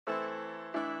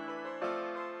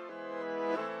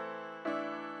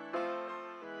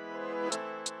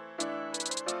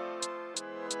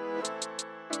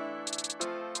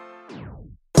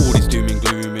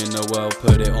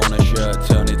Put it on a shirt,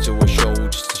 turn it to a show,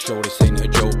 just to show this ain't a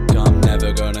joke. I'm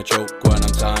never gonna choke when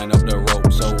I'm tying up the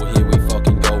rope, so here we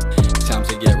fucking go. It's time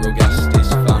to get real gas, it's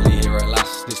finally here at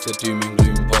last. It's the Doom and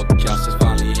Gloom podcast, it's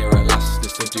finally here at last.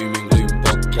 It's the Doom and Gloom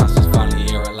podcast, it's finally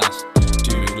here at last.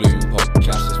 Doom and Gloom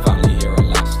podcast, it's finally here at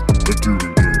last. The Doom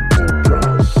and Gloom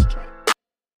podcast.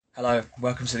 Hello,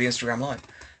 welcome to the Instagram Live.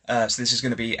 So this is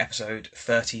going to be episode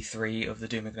 33 of the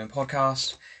Doom and Gloom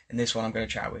podcast. In this one I'm going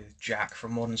to chat with Jack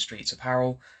from Modern Streets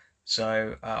Apparel.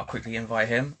 So I'll quickly invite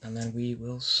him and then we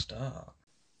will start.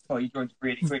 Oh, you joined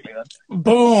really quickly then.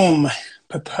 Boom!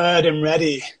 Prepared and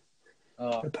ready.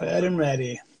 Prepared and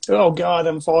ready. Oh God,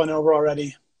 I'm falling over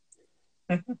already.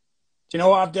 Do you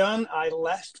know what I've done? I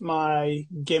left my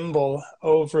gimbal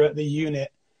over at the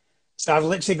unit. So I've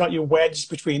literally got you wedged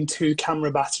between two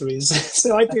camera batteries.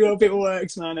 So I do hope it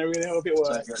works, man. I really hope it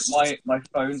works. My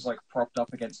phone's like propped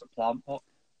up against a plant pot.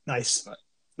 Nice. But,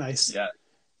 nice. Yeah.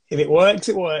 If it works,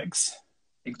 it works.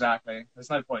 Exactly. There's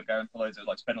no point going for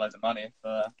spend loads of money if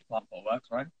the plant pot works,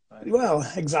 right? Well,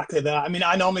 exactly that. I mean,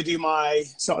 I normally do my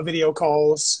sort of video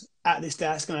calls at this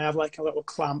desk, and I have like a little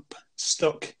clamp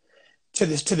stuck to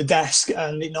the desk,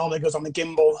 and it normally goes on the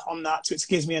gimbal on that, so it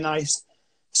gives me a nice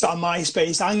sort of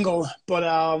MySpace angle. But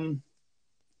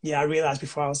yeah, I realised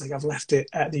before, I was like, I've left it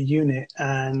at the unit,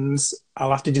 and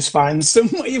I'll have to just find some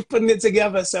way of putting it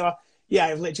together. So yeah,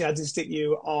 I've literally had to stick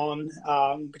you on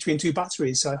between two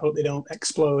batteries, so I hope they don't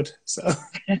explode. So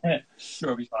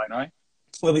sure, we'll be fine, right?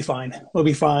 We'll be fine. We'll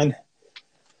be fine.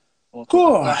 Awesome.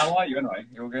 Cool. How are you anyway?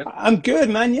 You all good? I'm good,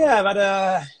 man. Yeah, I've had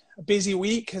a busy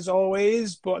week as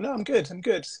always, but no, I'm good. I'm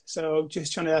good. So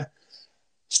just trying to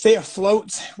stay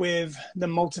afloat with the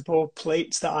multiple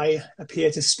plates that I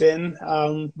appear to spin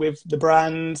with the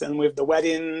brand and with the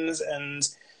weddings and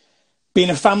being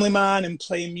a family man and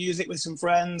playing music with some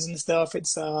friends and stuff.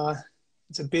 It's a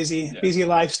busy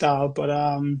lifestyle, but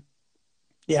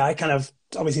yeah, I kind of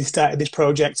obviously started this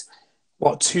project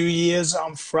 2 years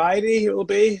on Friday it will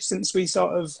be since we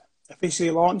sort of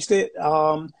officially launched it.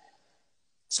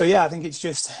 So yeah, I think it's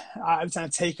just I've kind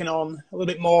of taken on a little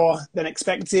bit more than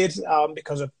expected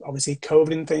because of obviously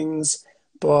COVID and things.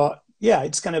 But yeah,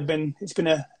 it's been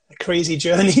a crazy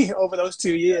journey over those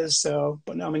 2 years. So,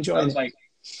 but no, I'm enjoying it.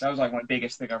 That was like my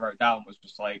biggest thing I wrote down was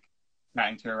just like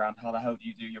chatting to around how the hell do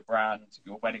you do your brand,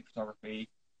 your wedding photography,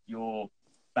 your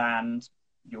band,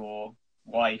 your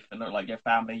wife, and like your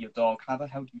family, your dog. How the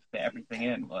hell do you fit everything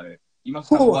in? Like you must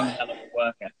have one hell of a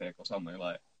work ethic or something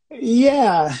like.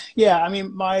 Yeah. I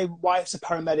mean, my wife's a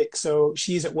paramedic, so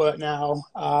she's at work now.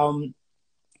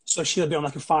 So she'll be on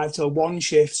like a 5 till 1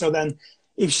 shift. So then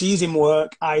if she's in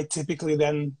work, I typically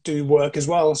then do work as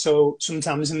well. So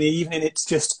sometimes in the evening, it's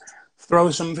just throw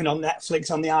something on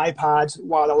Netflix on the iPad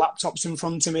while the laptop's in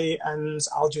front of me, and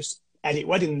I'll just edit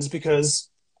weddings because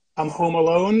I'm home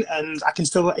alone and I can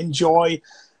still enjoy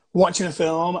watching a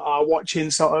film or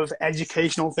watching sort of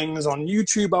educational things on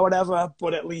YouTube or whatever,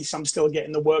 but at least I'm still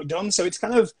getting the work done. So it's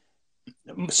kind of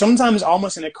sometimes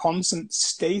almost in a constant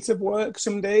state of work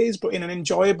some days, but in an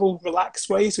enjoyable, relaxed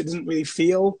way. So it doesn't really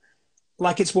feel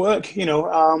like it's work, you know.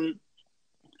 And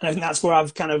I think that's where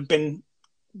I've kind of been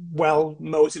well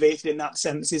motivated in that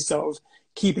sense, is sort of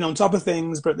keeping on top of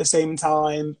things, but at the same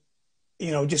time,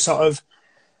 you know, just sort of,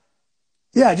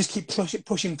 yeah, just keep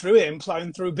pushing through it and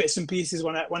plowing through bits and pieces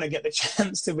when I get the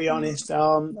chance, to be honest.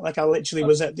 Like I literally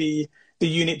was at the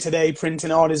unit today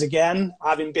printing orders again,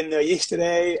 having been there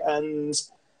yesterday, and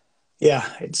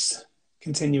yeah, it's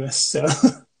continuous. So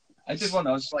I just wonder,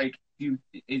 I was like, do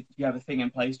you have a thing in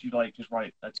place? Do you like just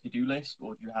write a to-do list,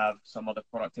 or do you have some other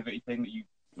productivity thing that you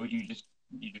just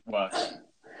work?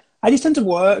 I just tend to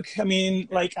work. I mean,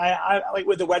 like I like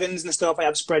with the weddings and stuff, I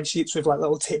have spreadsheets with like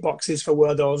little tick boxes for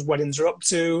where those weddings are up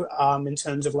to, in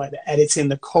terms of like the editing,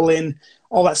 the culling,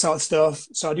 all that sort of stuff.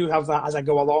 So I do have that as I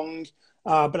go along.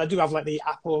 But I do have like the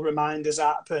Apple Reminders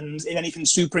app, and if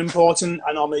anything's super important,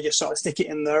 I normally just sort of stick it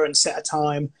in there and set a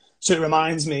time so it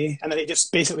reminds me, and then it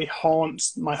just basically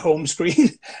haunts my home screen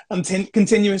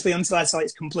continuously until I say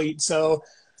it's complete. So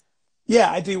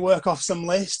yeah, I do work off some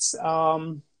lists.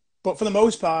 But for the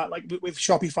most part, like with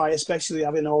Shopify, especially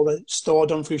having all the store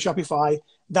done through Shopify,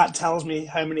 that tells me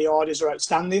how many orders are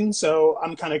outstanding. So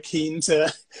I'm kind of keen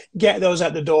to get those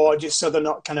out the door just so they're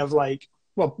not kind of like,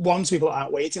 well, one, so people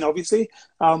aren't waiting, obviously,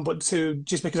 but two,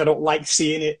 just because I don't like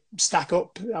seeing it stack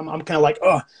up. I'm kind of like,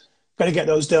 oh, got to get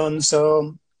those done.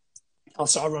 So I'll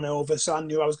sort of run over. So I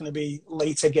knew I was going to be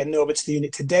later getting over to the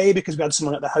unit today because we had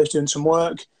someone at the house doing some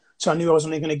work. So I knew I was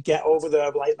only going to get over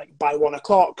there like by 1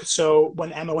 o'clock. So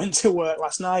when Emma went to work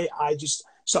last night, I just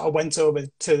sort of went over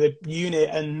to the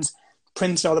unit and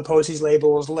printed all the postage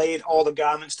labels, laid all the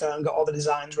garments down, got all the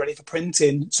designs ready for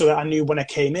printing, so that I knew when I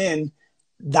came in,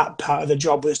 that part of the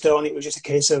job was done. It was just a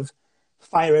case of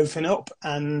fire everything up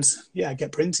and yeah,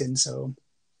 get printing. So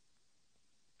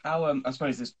How I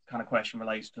suppose this kind of question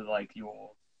relates to like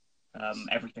your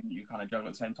everything that you kind of juggle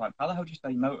at the same time. How the hell do you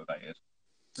stay motivated?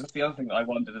 That's the other thing that I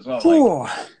wondered as well.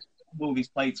 Like, all these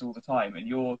plates all the time, and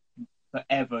you're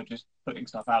forever just putting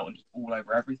stuff out and just all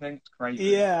over everything. It's crazy.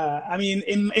 Yeah, I mean,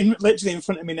 in literally in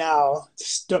front of me now,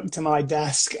 stuck to my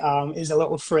desk, is a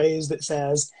little phrase that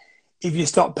says, "If you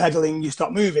stop pedaling, you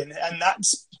stop moving," and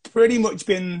that's pretty much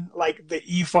been like the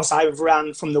ethos I've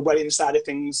ran from the wedding side of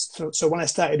things. So when I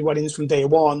started weddings from day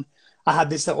one, I had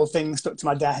this little thing stuck to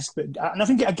my desk. And I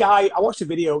think a guy, I watched a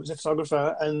video, it was a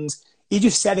photographer, and he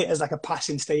just said it as like a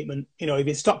passing statement. You know, if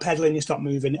you stop pedaling, you stop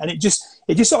moving. And it just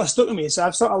sort of stuck with me. So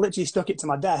I've sort of literally stuck it to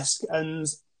my desk. And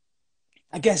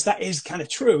I guess that is kind of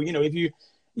true. You know, if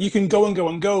you can go and go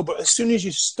and go, but as soon as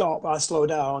you stop or slow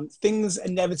down, things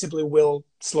inevitably will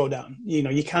slow down. You know,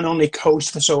 you can only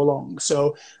coast for so long.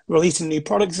 So releasing new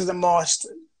products is a must.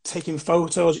 Taking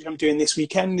photos, which I'm doing this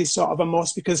weekend, is sort of a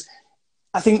must, because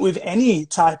I think with any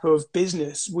type of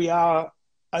business, we are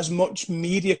as much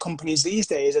media companies these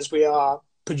days as we are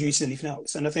producing anything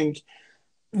else. And I think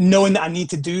knowing that I need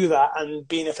to do that and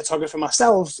being a photographer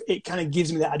myself, it kind of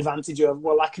gives me that advantage of,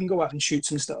 well, I can go out and shoot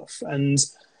some stuff. And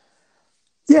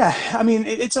yeah, I mean,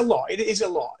 it's a lot. It is a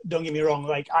lot. Don't get me wrong.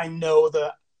 Like, I know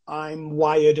that I'm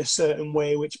wired a certain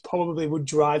way, which probably would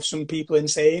drive some people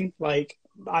insane. Like,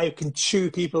 I can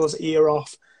chew people's ear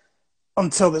off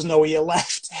until there's no ear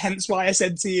left. Hence why I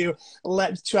said to you,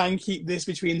 let's try and keep this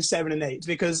between 7 and 8,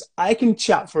 because I can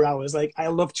chat for hours. Like, I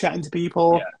love chatting to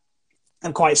people. Yeah.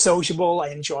 I'm quite sociable. I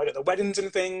enjoyed at the weddings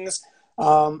and things.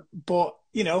 But,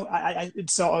 you know,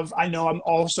 it's sort of, I know I'm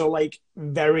also like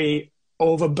very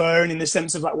overbearing in the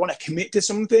sense of like, when I commit to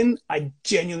something, I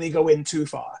genuinely go in too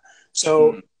far.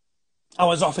 So I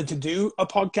was offered to do a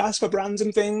podcast for brands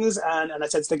and things. And I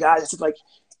said to the guys, I said, like,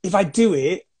 if I do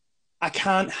it, I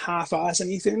can't half-ass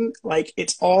anything. Like,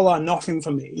 it's all or nothing for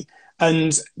me.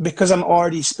 And because I'm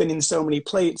already spinning so many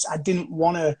plates, I didn't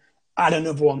want to add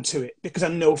another one to it, because I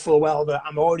know full well that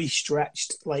I'm already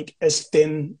stretched, like, as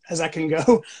thin as I can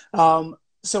go.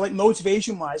 So, like,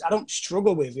 motivation-wise, I don't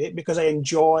struggle with it because I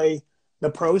enjoy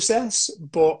the process.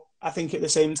 But I think at the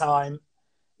same time,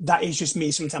 that is just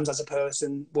me sometimes as a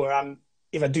person, where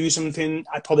if I do something,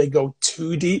 I probably go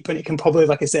too deep, and it can probably,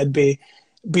 like I said, be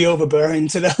overbearing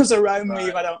to those around me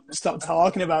if I don't stop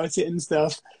talking about it and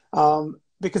stuff.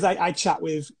 Because I chat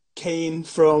with Kane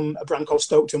from a brand called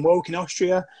Stoked and Woke in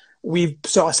Austria. We've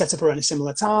sort of set up around a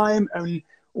similar time, and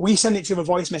we send each other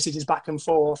voice messages back and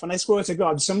forth. And I swear to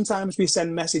God, sometimes we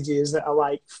send messages that are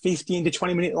like 15 to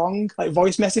 20 minute long, like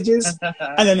voice messages.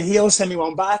 And then he'll send me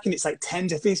one back and it's like 10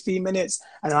 to 15 minutes.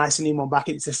 And then I send him one back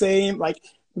and it's the same. Like,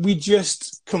 we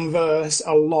just converse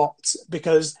a lot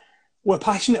because we're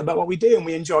passionate about what we do and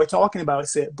we enjoy talking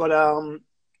about it. But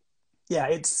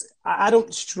yeah, I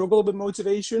don't struggle with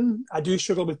motivation. I do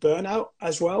struggle with burnout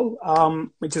as well,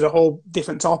 which is a whole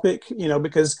different topic, you know,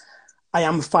 because I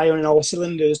am firing all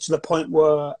cylinders to the point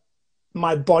where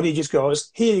my body just goes,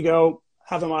 here you go,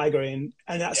 have a migraine.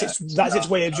 And that's its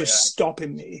way of just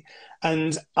stopping me.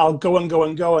 And I'll go and go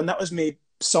and go. And that was me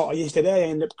sort of yesterday. I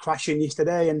ended up crashing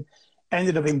yesterday and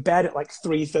ended up in bed at like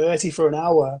 3:30 for an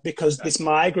hour because this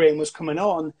migraine was coming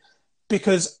on.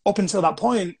 Because up until that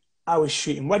point, I was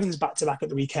shooting weddings back to back at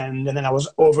the weekend. And then I was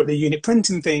over at the unit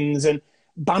printing things and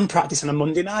band practice on a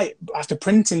Monday night after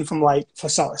printing for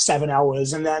sort of 7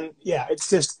 hours. And then, yeah, it's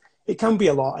just, it can be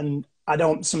a lot. And I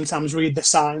don't sometimes read the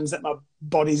signs that my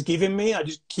body's giving me. I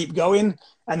just keep going.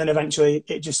 And then eventually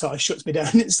it just sort of shuts me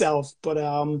down itself. But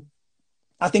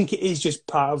I think it is just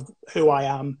part of who I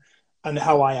am and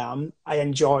how I am. I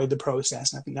enjoy the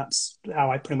process. And I think that's how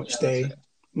I pretty much stay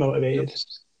motivated.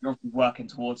 You're working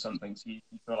towards something, so you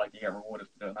feel like you get rewarded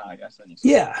for doing that, I guess. And you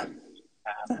to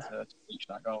reach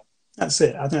that goal. That's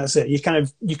it. I think that's it. You kind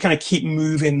of keep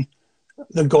moving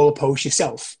the goalpost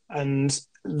yourself, and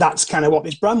that's kind of what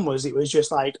this brand was. It was just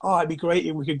like, oh, it'd be great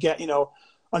if we could get, you know,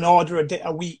 an order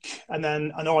a week, and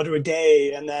then an order a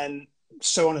day, and then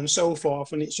so on and so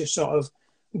forth. And it's just sort of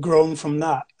grown from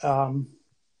that.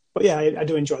 But yeah, I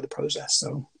do enjoy the process.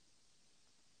 So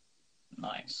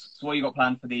nice. So what you got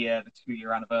planned for the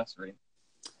 2-year anniversary?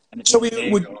 So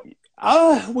we would.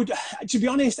 To be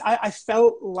honest, I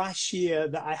felt last year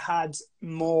that I had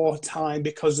more time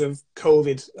because of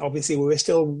COVID. Obviously, we were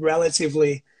still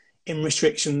relatively in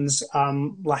restrictions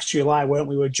last July, weren't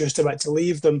we? We were just about to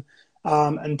leave them.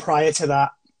 And prior to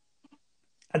that,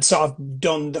 I'd sort of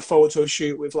done the photo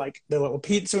shoot with like the little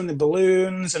pizza and the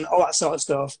balloons and all that sort of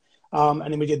stuff. And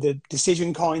then we did the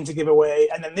decision coin to give away.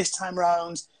 And then this time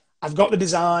round, I've got the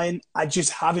design. I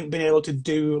just haven't been able to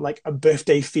do like a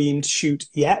birthday themed shoot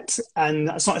yet. And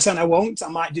that's not saying I won't. I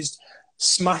might just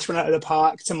smash one out of the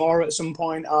park tomorrow at some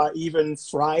point, or even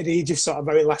Friday, just sort of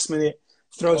very last minute,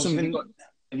 throw something.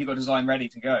 Have you got design ready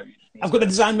to go? I've got the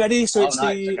design ready, so it's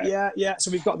nice. Okay. yeah.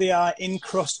 So we've got the In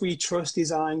Crust We Trust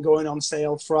design going on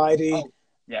sale Friday. Oh,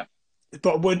 yeah.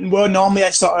 But we're normally I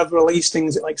sort of release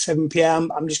things at like 7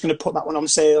 p.m. I'm just going to put that one on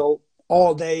sale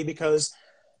all day because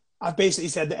I've basically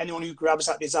said that anyone who grabs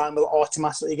that design will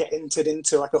automatically get entered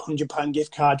into like £100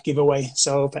 gift card giveaway.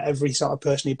 So for every sort of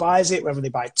person who buys it, whether they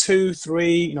buy 2,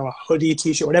 3, a hoodie,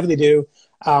 t-shirt, whatever they do,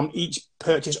 each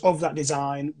purchase of that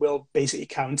design will basically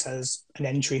count as an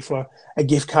entry for a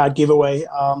gift card giveaway,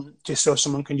 just so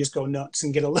someone can just go nuts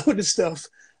and get a load of stuff.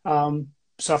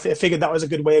 So I figured that was a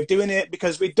good way of doing it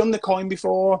because we'd done the coin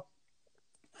before.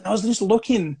 And I was just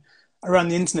looking around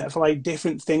the internet for like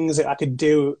different things that I could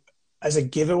do as a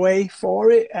giveaway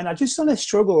for it. And I just kind of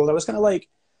struggled. I was kind of like,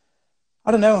 I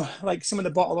don't know, like some of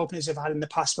the bottle openers I've had in the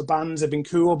past for bands have been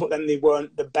cool, but then they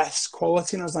weren't the best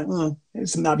quality. And I was like,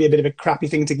 that'd be a bit of a crappy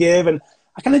thing to give. And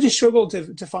I kind of just struggled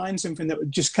to find something that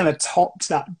would just kind of topped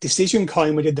that decision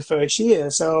coin we did the first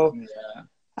year. So yeah.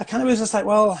 I kind of was just like,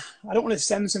 well, I don't want to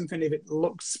send something if it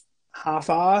looks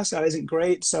half-arsed or isn't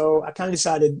great. So I kind of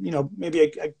decided,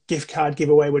 maybe a gift card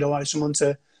giveaway would allow someone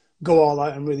to go all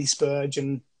out and really splurge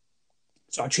and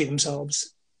sort of treat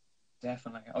themselves.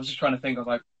 Definitely. I was just trying to think, I was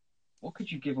like, what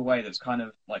could you give away that's kind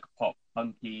of like pop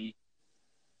punky?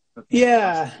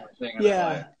 Yeah.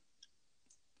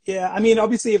 I mean,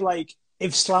 obviously,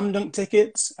 if Slam Dunk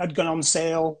tickets had gone on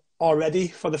sale already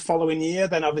for the following year,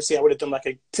 then obviously I would have done like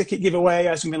a ticket giveaway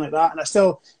or something like that. And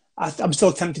I'm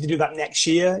still tempted to do that next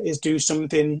year, is do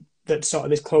something that sort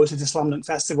of is closer to Slam Dunk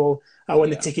Festival when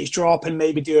the tickets drop, and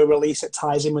maybe do a release that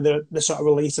ties in with the sort of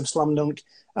release of Slam Dunk.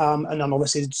 And then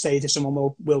obviously say to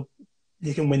someone,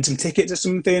 you can win some tickets or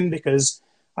something, because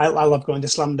I love going to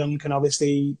Slam Dunk, and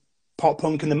obviously pop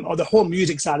punk and the whole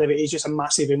music side of it is just a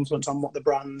massive influence on what the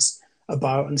brand's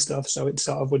about and stuff. So it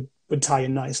sort of would tie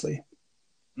in nicely.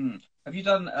 Have you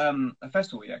done a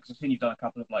festival yet? Because I've seen you've done a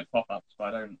couple of like pop-ups, but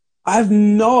I don't. I've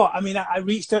not. I mean, I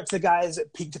reached out to the guys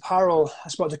at Peaked Apparel. I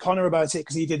spoke to Connor about it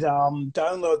because he did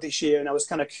Download this year, and I was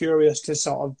kind of curious to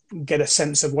sort of get a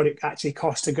sense of what it actually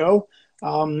cost to go.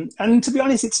 And to be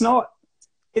honest, it's not.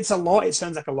 It's a lot. It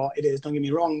sounds like a lot. It is. Don't get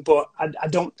me wrong, but I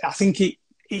don't. I think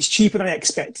it's cheaper than I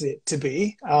expected it to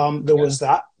be. There was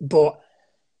that, but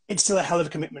it's still a hell of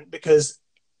a commitment because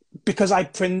I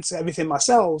print everything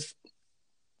myself.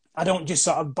 I don't just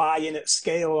sort of buy in at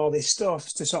scale all this stuff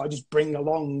to sort of just bring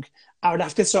along. I would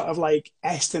have to sort of like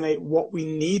estimate what we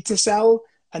need to sell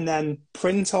and then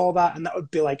print all that. And that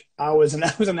would be like hours and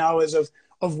hours and hours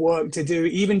of work to do.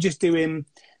 Even just doing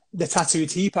the tattoo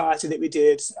tea party that we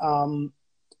did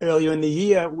earlier in the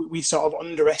year, we sort of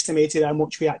underestimated how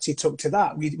much we actually took to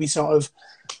that. We sort of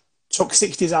took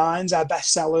 6 designs, our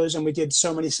best sellers, and we did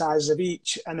so many sizes of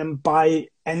each. And then by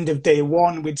end of day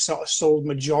one, we'd sort of sold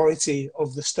majority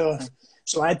of the stuff.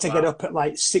 So I had to get up at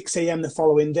like 6 a.m. the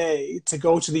following day to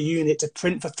go to the unit to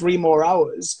print for 3 more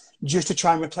hours just to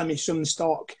try and replenish some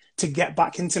stock to get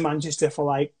back into Manchester for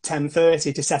like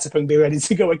 10:30 to set up and be ready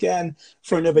to go again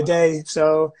for another day.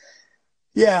 So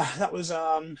yeah, that was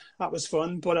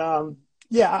fun. But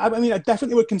yeah, I mean, I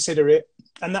definitely would consider it.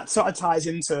 And that sort of ties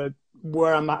into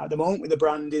where I'm at the moment with the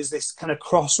brand, is this kind of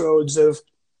crossroads of,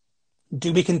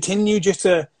 do we continue just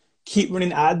to keep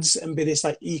running ads and be this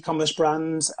like e-commerce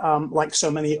brand like so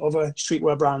many other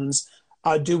streetwear brands?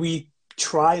 Or do we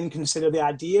try and consider the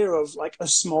idea of like a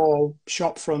small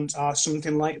shop front or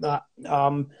something like that,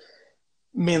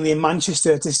 mainly in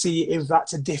Manchester, to see if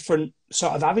that's a different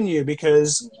sort of avenue?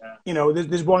 Because,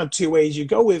 there's one of 2 ways you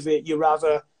go with it. You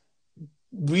rather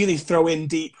really throw in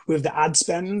deep with the ad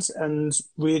spend and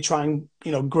really try and,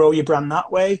 grow your brand that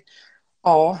way.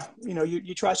 Or,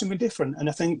 you try something different. And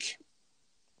I think,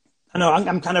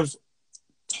 I'm kind of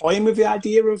toying with the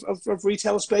idea of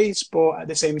retail space, but at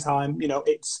the same time,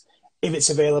 if it's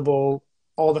available,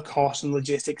 all the costs and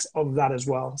logistics of that as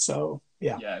well. So,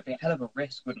 yeah. Yeah, it'd be a hell of a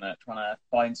risk, wouldn't it? Trying to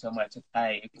find somewhere to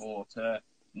pay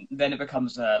then it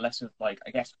becomes less of like, I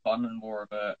guess, fun and more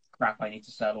of a crap, I need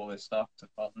to sell all this stuff to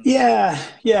fun. Yeah.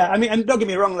 I mean, and don't get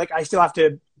me wrong, like I still have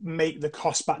to make the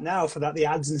cost back now for that, the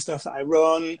ads and stuff that I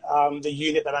run, the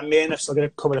unit that I'm in, I've still got to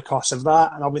cover the cost of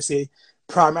that. And obviously,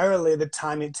 primarily the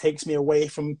time it takes me away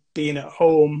from being at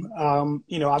home,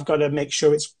 I've got to make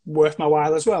sure it's worth my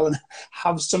while as well and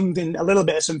have a little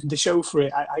bit of something to show for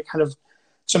it. I kind of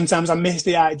sometimes I miss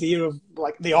the idea of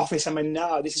like the office I'm in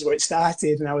now. This is where it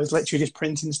started, and I was literally just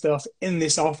printing stuff in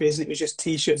this office, and it was just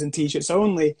t-shirts and t-shirts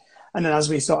only. And then as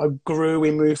we sort of grew,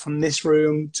 we moved from this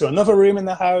room to another room in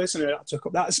the house, and I took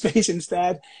up that space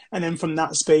instead. And then from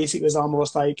that space, it was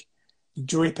almost like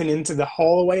dripping into the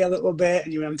hallway a little bit,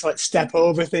 and you have to like step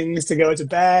over things to go to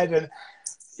bed. And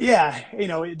yeah, you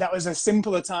know, that was a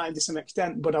simpler time to some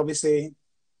extent, but obviously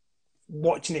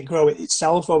watching it grow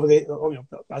itself over the, you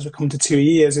know, as we come to 2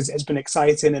 years, it's been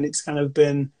exciting, and it's kind of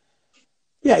been,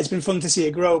 yeah, it's been fun to see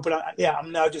it grow. But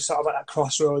I'm now just sort of at that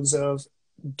crossroads of,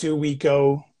 do we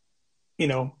go, you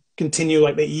know, continue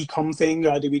like the e-com thing,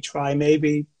 or do we try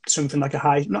maybe something like a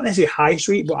high, not necessarily high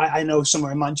street, but I know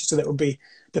somewhere in Manchester that would be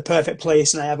the perfect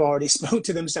place, and I have already spoke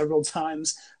to them several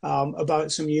times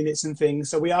about some units and things.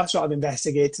 So we are sort of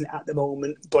investigating it at the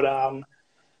moment, but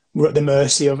we're at the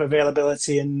mercy of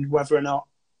availability and whether or not,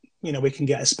 you know, we can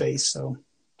get a space. So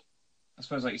I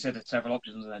suppose, like you said, there's several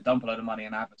options, and dump a load of money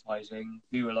in advertising,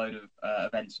 do a load of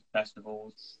events and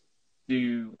festivals,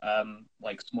 do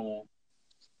like small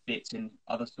bits in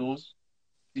other stores.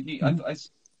 Did you?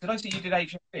 Did I see you did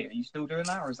HMV? Are you still doing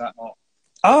that, or is that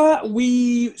not?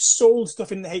 We sold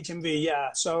stuff in the HMV, yeah.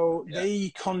 So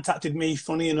they contacted me,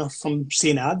 funny enough, from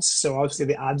seeing ads. So obviously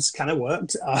the ads kind of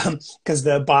worked because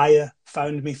the buyer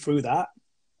found me through that.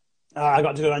 I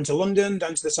got to go down to London,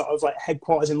 down to the sort of like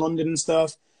headquarters in London and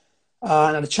stuff,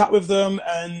 and had a chat with them.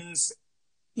 And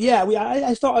yeah,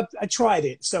 I thought I tried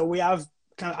it. So we have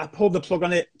I pulled the plug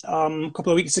on it a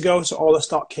couple of weeks ago. So all the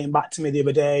stock came back to me the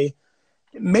other day,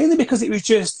 mainly because it was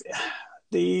just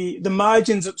the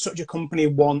margins that such a company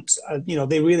want. You know,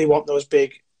 they really want those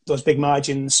big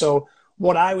margins. So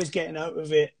what I was getting out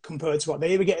of it compared to what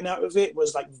they were getting out of it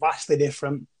was like vastly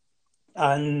different.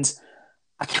 And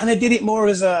I kind of did it more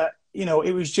as a, you know,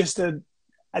 it was just an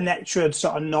extra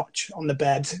sort of notch on the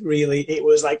bed, really. It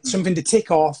was like something to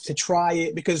tick off, to try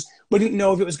it, because we didn't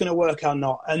know if it was going to work or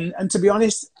not. And to be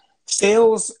honest,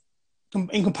 sales,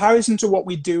 in comparison to what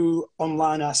we do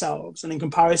online ourselves, and in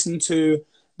comparison to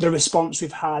the response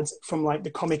we've had from like the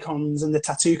Comic-Cons and the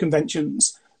tattoo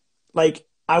conventions, like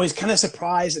I was kind of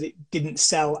surprised that it didn't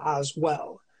sell as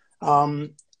well.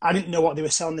 I didn't know what they were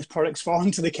selling these products for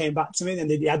until they came back to me, and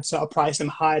they had sort of priced them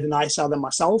higher than I sell them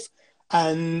myself.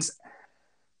 And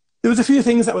there was a few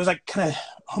things that was like kind of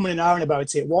humming and ahhing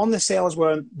about it. One, the sales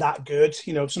weren't that good.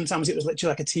 You know, sometimes it was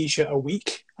literally like a t-shirt a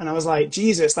week. And I was like,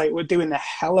 Jesus, like we're doing a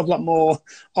hell of a lot more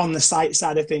on the site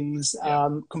side of things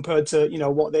compared to, you know,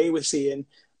 what they were seeing.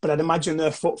 But I'd imagine their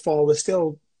footfall was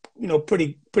still, you know,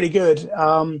 pretty good.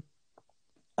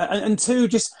 And two,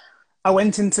 just I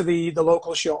went into the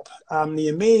local shop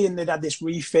near me, and they'd had this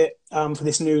refit for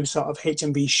this new sort of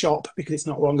HMV shop, because it's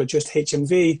no longer just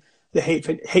HMV. The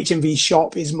HMV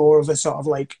shop is more of a sort of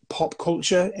like pop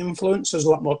culture influence. There's a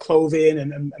lot more clothing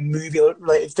and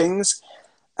movie-related things.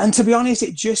 And to be honest,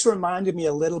 it just reminded me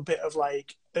a little bit of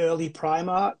like early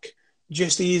Primark,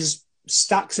 just these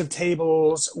stacks of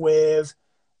tables with,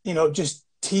 you know, just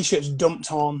T-shirts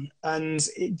dumped on, and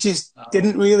it just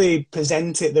didn't really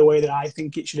present it the way that I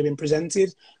think it should have been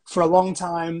presented. For a long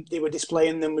time, they were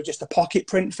displaying them with just a pocket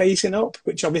print facing up,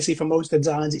 which obviously for most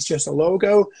designs, it's just a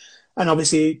logo. And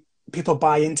obviously people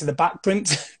buy into the back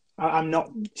print. I'm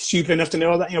not stupid enough to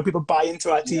know that, you know, people buy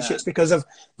into our T-shirts because of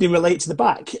they relate to the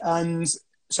back. And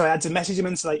so I had to message them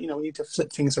and say, like, you know, we need to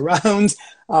flip things around.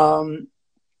 And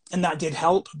that did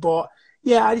help. But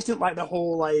yeah, I just didn't like the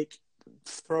whole like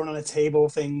thrown on a table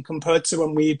thing compared to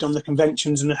when we've done the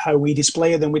conventions and how we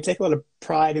display them. We take a lot of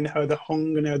pride in how they're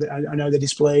hung and how they're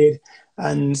displayed,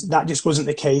 and that just wasn't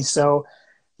the case. So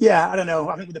yeah, I don't know.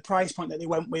 I think with the price point that they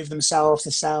went with themselves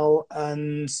to sell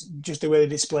and just the way they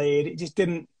displayed, it just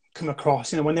didn't come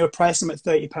across. You know, when they were pricing them at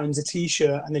 £30 a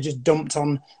t-shirt and they just dumped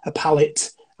on a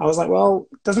pallet, I was like, well,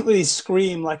 it doesn't really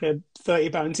scream like a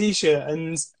 £30 t-shirt.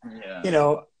 And, you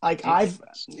know, like and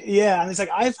it's like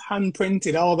I've hand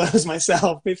printed all those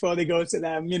myself before they go to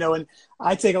them, you know, and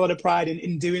I take a lot of pride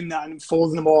in doing that and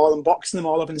folding them all and boxing them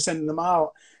all up and sending them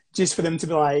out just for them to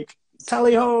be like,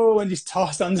 tally ho, and just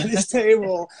tossed onto this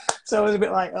table. So it was a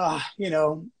bit like, you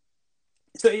know,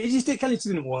 so it kind of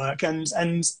didn't work.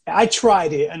 And I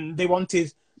tried it, and they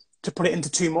wanted to put it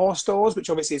into 2 more stores, which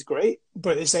obviously is great.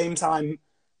 But at the same time,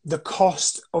 the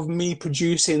cost of me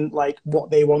producing like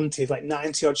what they wanted, like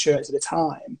 90 odd shirts at a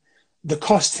time, the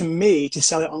cost to me to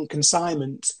sell it on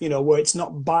consignment, you know, where it's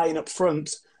not buying up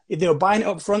front. If they were buying it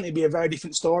up front, it'd be a very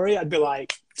different story. I'd be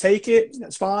like, take it,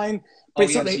 that's fine. But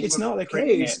it's not the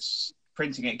case.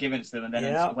 Printing it, giving it to them, and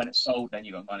then when it's sold, then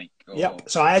you got money. Yep.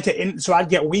 So I had to. So I'd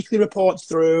get weekly reports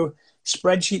through.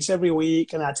 spreadsheets every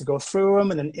week, and I had to go through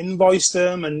them and then invoice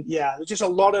them. And yeah, there's just a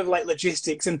lot of like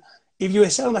logistics. And if you were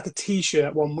selling like a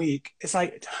t-shirt one week, it's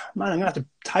like, man, I'm gonna have to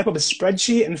type up a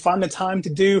spreadsheet and find the time to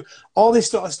do all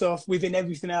this sort of stuff within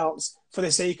everything else for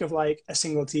the sake of like a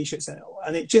single t-shirt sale.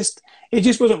 And it just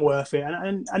wasn't worth it.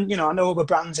 And you know, I know other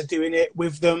brands are doing it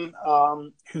with them,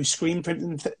 who screen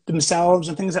print themselves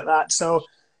and things like that. So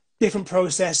different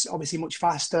process, obviously much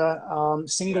faster,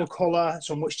 single color,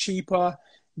 so much cheaper,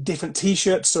 different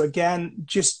t-shirts. So again,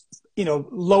 just, you know,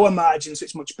 lower margins, so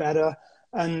it's much better.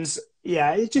 And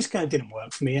yeah, it just kind of didn't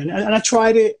work for me. And I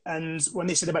tried it. And when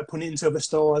they said about putting it into other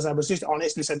stores, I was just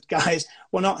honest and said, guys,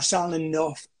 we're not selling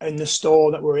enough in the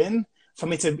store that we're in for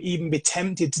me to even be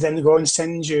tempted to then go and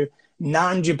send you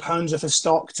 £900 worth of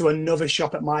stock to another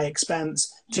shop at my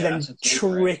expense to then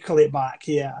trickle it back.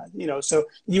 Yeah. You know, so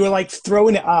you were like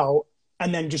throwing it out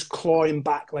and then just clawing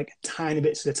back like tiny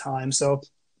bits at a time. So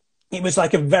it was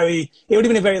like it would have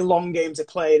been a very long game to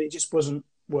play, and it just wasn't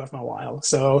worth my while.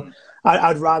 So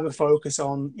I'd rather focus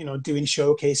on, you know, doing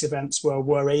showcase events where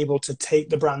we're able to take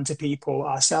the brand to people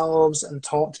ourselves and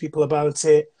talk to people about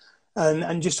it,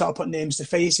 and just sort of put names to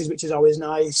faces, which is always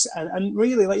nice. And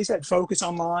really, like you said, focus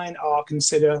online or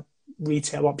consider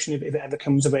retail option if it ever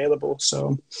comes available.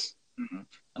 So, and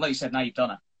like you said, now you've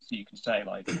done it, so you can say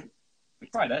like, we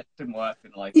tried it, didn't work,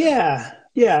 didn't like it.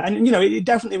 Yeah, and you know, it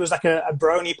definitely was like a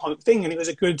brownie point thing, and it was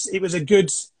a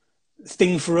good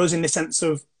thing for us in the sense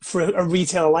of, for a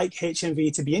retailer like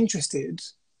HMV to be interested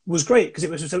was great,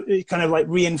 because it kind of like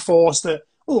reinforced that,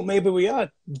 oh, maybe we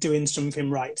are doing something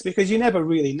right, because you never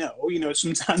really know. You know,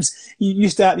 sometimes you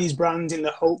start these brands in the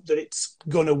hope that it's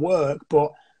going to work,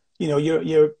 but you know,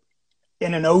 you're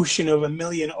in an ocean of a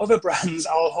million other brands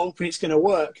all hoping it's going to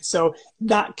work. So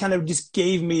that kind of just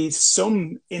gave me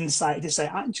some insight to say,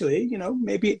 actually, you know,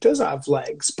 maybe it does have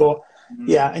legs. But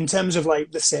yeah, in terms of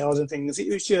like the sales and things,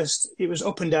 it was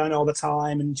up and down all the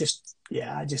time, and just,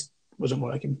 yeah, it just wasn't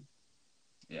working.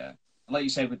 Yeah. Like you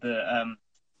said, with the,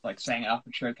 like setting it up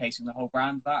and showcasing the whole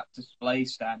brand, that display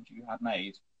stand you had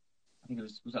made, I think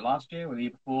was it last year or the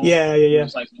year before? Yeah. It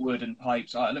was like wood and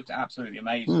pipes. Oh, it looked absolutely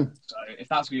amazing. So if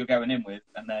that's what you're going in with,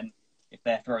 and then if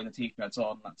they're throwing the t-shirts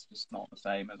on, that's just not the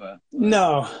same as a...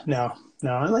 No.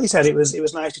 And like you said, it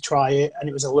was nice to try it, and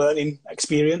it was a learning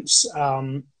experience.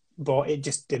 But it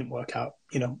just didn't work out,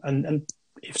 you know, and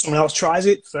if someone else tries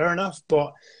it, fair enough.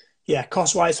 But yeah,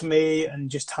 cost-wise for me and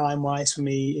just time-wise for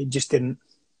me, it just didn't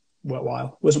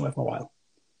wasn't worth my while.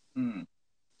 So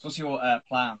what's your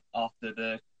plan after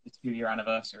the 2-year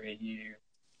anniversary? You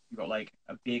got like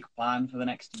a big plan for the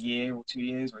next year or 2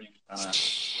 years, or are you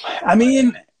just kind of... I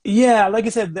mean, yeah, like I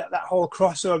said, that whole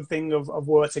crossover thing of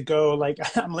where to go, like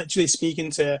I'm literally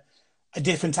speaking to a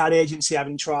different ad agency,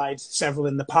 having tried several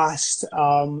in the past.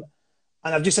 And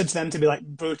I've just said to them to be like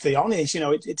brutally honest, you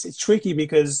know, it's tricky,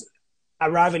 because I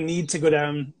rather need to go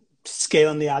down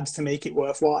scaling the ads to make it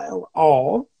worthwhile,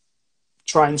 or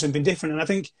trying something different. And I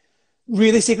think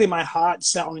realistically, my heart's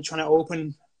set on trying to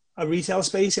open a retail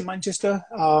space in Manchester.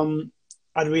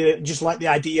 I'd really just like the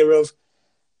idea of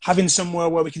having somewhere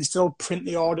where we can still print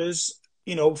the orders,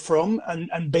 you know, from,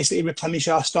 and basically replenish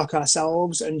our stock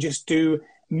ourselves, and just do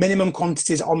minimum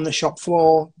quantities on the shop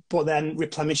floor, but then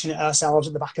replenishing it ourselves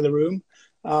at the back of the room.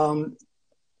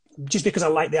 Just because I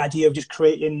like the idea of just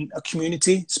creating a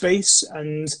community space,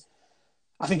 and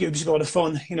I think it would be a lot of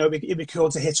fun. You know, it'd be cool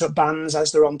to hit up bands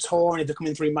as they're on tour, and if they're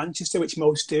coming through Manchester, which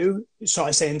most do, sort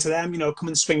of saying to them, you know, come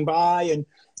and swing by, and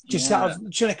just sort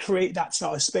of trying to create that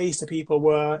sort of space to people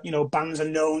where, you know, bands are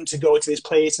known to go to this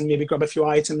place and maybe grab a few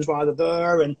items while they're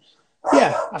there. And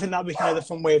yeah, I think that'd be kind of the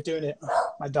fun way of doing it.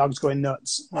 My dog's going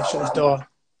nuts. I'll shut his door,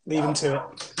 leave him to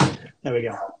it. There we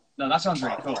go. No, that sounds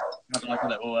really cool. Having like a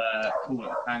little cool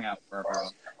little hangout for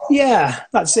everyone. Yeah,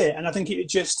 that's it. And I think it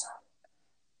just,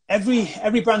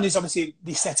 every brand is obviously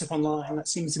the setup online. That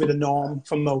seems to be the norm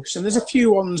for most. And there's a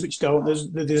few ones which don't.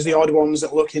 There's the odd ones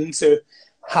that look into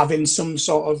having some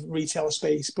sort of retail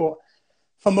space. But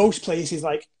for most places,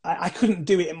 like I couldn't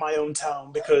do it in my own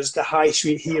town, because the high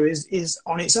street here is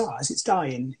on its arse. It's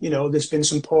dying. You know, there's been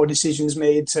some poor decisions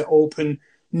made to open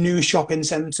new shopping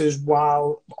centres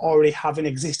while already having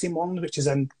existing ones, which has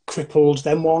then crippled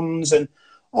them ones and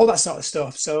all that sort of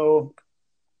stuff. So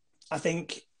I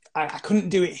think I couldn't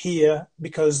do it here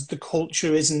because the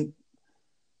culture isn't,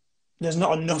 there's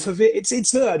not enough of it.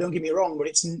 It's there, don't get me wrong, but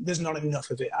there's not enough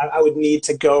of it. I would need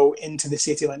to go into the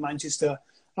city like Manchester,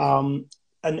 and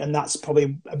that's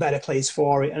probably a better place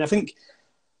for it. And I think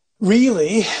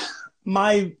really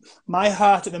my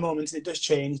heart at the moment, and it does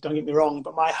change, don't get me wrong,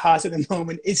 but my heart at the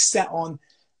moment is set on,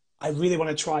 I really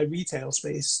want to try retail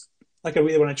space. Like I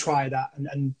really want to try that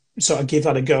and sort of give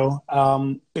that a go,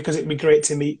 because it'd be great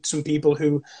to meet some people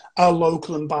who are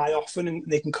local and buy often, and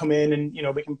they can come in and, you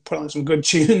know, we can put on some good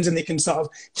tunes and they can sort of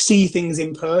see things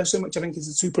in person, which I think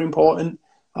is super important.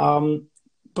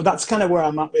 But that's kind of where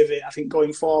I'm at with it. I think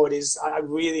going forward is I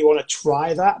really want to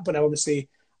try that, but obviously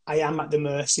I am at the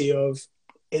mercy of,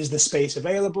 is the space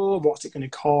available? What's it going to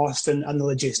cost, and the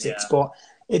logistics? Yeah. But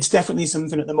it's definitely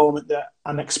something at the moment that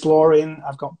I'm exploring.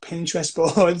 I've got Pinterest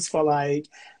boards for like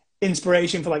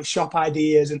inspiration for like shop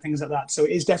ideas and things like that. So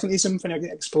it is definitely something I'm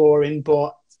exploring,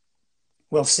 but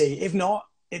we'll see. If not,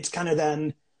 it's kind of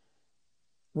then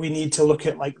we need to look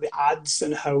at like the ads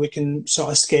and how we can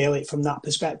sort of scale it from that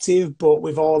perspective. But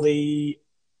with all the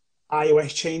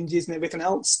iOS changes and everything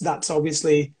else, that's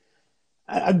obviously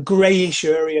a greyish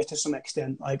area to some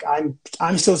extent. Like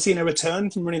I'm still seeing a return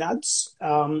from running ads.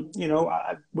 You know,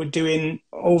 we're doing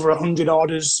over 100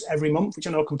 orders every month, which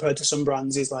I know compared to some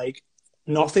brands is like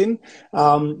nothing.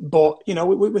 But you know,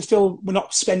 we're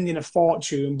not spending a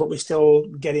fortune, but we're still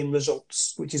getting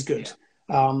results, which is good.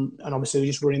 And obviously, we're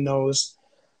just running those.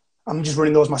 I'm just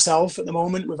running those myself at the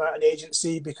moment without an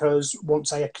agency, because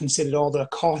once I had considered all the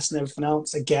costs and everything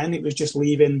else, again, it was just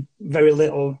leaving very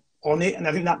little on it. And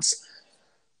I think that's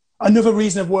another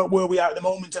reason of where we are at the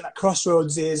moment and at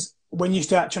crossroads is when you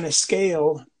start trying to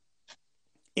scale,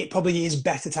 it probably is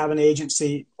better to have an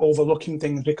agency overlooking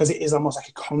things, because it is almost like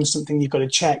a constant thing you've got to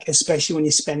check, especially when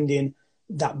you're spending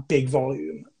that big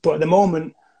volume. But at the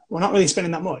moment, we're not really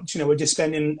spending that much. You know, we're just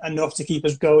spending enough to keep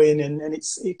us going, and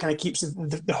it kind of keeps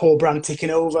the whole brand ticking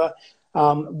over,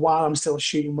 while I'm still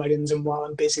shooting weddings and while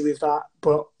I'm busy with that.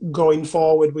 But going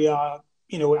forward, we are,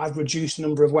 you know, I've reduced the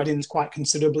number of weddings quite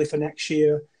considerably for next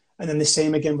year, and then the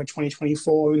same again for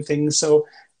 2024 and things. So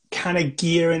kind of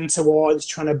gearing towards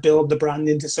trying to build the brand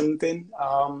into something.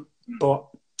 But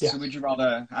yeah. So would you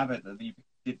rather have it that you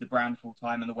did the brand full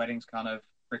time and the weddings kind of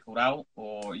trickled out,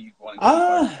 or you wanted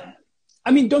to I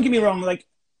mean, don't get me wrong, like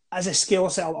as a skill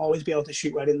set, I'll always be able to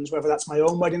shoot weddings, whether that's my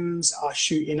own weddings or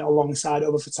shooting alongside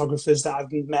other photographers that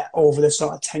I've met over the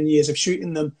sort of 10 years of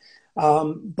shooting them.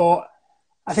 But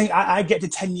I think I get to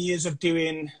 10 years of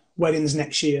doing weddings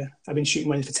next year. I've been shooting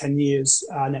weddings for 10 years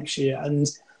next year. And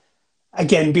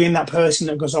again, being that person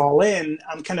that goes all in,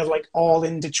 I'm kind of like all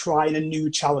in to trying a new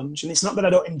challenge. And it's not that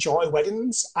I don't enjoy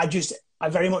weddings. I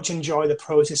very much enjoy the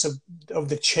process of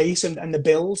the chase and the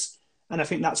builds. And I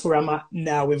think that's where I'm at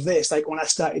now with this. Like when I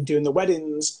started doing the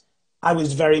weddings, I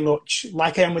was very much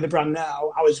like I am with the brand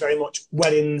now. I was very much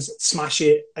weddings, smash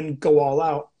it and go all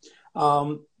out.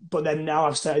 But then now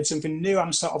I've started something new.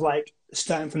 I'm sort of like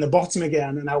starting from the bottom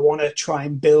again, and I want to try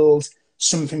and build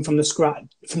something from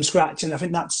scratch. And I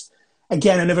think that's,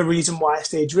 again, another reason why I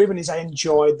stay driven is I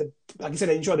enjoy like I said,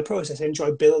 I enjoy the process. I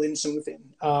enjoy building something.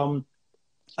 And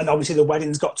obviously the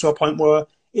weddings got to a point where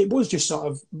it was just sort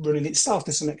of running itself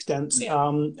to some extent. Yeah.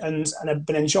 And I've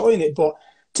been enjoying it. But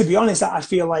to be honest, I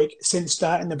feel like since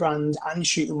starting the brand and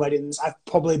shooting weddings, I've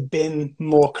probably been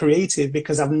more creative,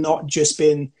 because I've not just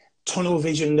been tunnel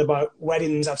visioned about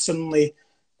weddings. I've suddenly,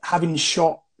 having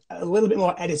shot a little bit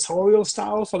more editorial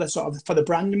style for the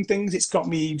branding things, it's got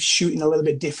me shooting a little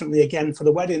bit differently again for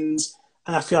the weddings.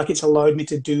 And I feel like it's allowed me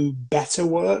to do better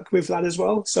work with that as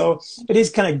well. So it is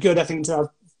kind of good, I think, to have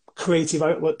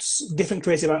different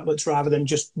creative outlets rather than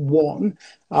just one.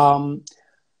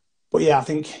 But yeah, I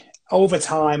think over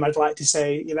time, I'd like to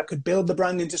say, if I could build the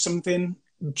brand into something,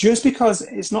 just because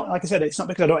it's not, like I said, it's not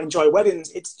because I don't enjoy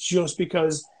weddings. It's just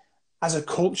because as a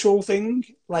cultural thing,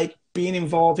 like being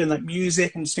involved in like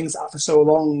music and things like that for so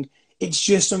long, it's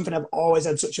just something I've always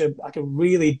had such a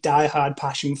really diehard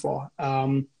passion for.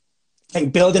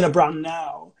 Like building a brand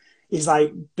now is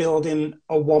like building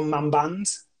a one-man band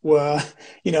where,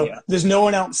 there's no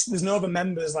one else, there's no other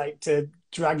members like to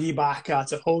drag you back or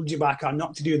to hold you back or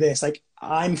not to do this. Like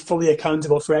I'm fully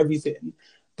accountable for everything.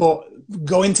 But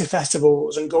going to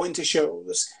festivals and going to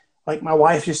shows, like my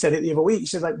wife just said it the other week, she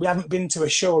said, like, we haven't been to a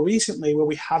show recently where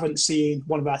we haven't seen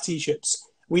one of our t-shirts.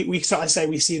 We sort of say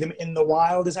we see them in the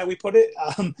wild, is how we put it.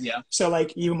 So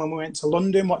like even when we went to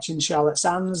London watching Charlotte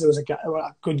Sands, there was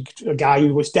a guy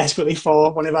who was desperately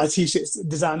for one of our t-shirts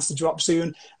designs to drop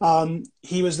soon.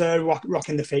 He was there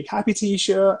rocking the Fake Happy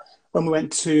t-shirt. When we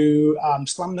went to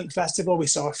Slam Dunk Festival, we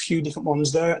saw a few different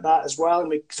ones there at that as well, and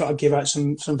we sort of gave out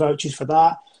some vouchers for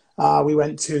that. We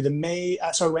went to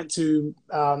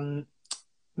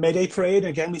Mayday Parade,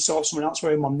 and again we saw someone else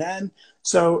wearing one then.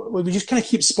 So we just kind of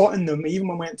keep spotting them. Even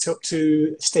when we went up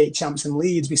to state champs in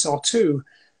Leeds, we saw two.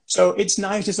 So it's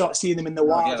nice to start seeing them in the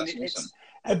wild. Yeah, awesome.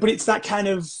 But it's that kind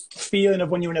of feeling of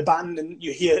when you're in a band and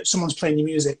you hear someone's playing your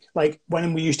music. Like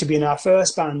when we used to be in our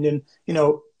first band and, you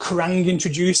know, Kerrang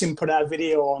Introducing put our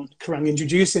video on, Kerrang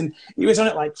Introducing. It was on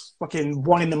at like fucking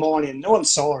 1 a.m. No one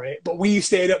saw it, but we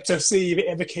stayed up to see if it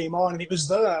ever came on, and it was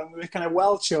there, and we were kind of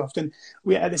well chuffed. And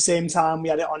we, at the same time, we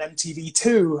had it on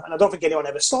MTV2, and I don't think anyone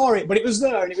ever saw it, but it was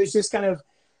there, and it was just kind of,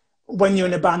 when you're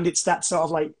in a band, it's that sort of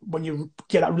like when you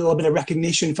get that little bit of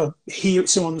recognition for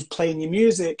someone's playing your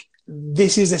music.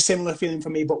 This is a similar feeling for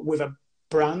me, but with a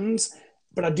brand.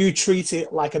 But I do treat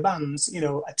it like a band. You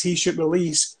know, a T-shirt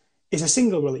release is a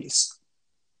single release.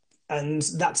 And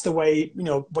that's the way, you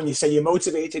know, when you say you're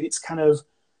motivated, it's kind of,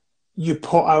 you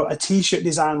put out a T-shirt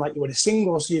design like you would a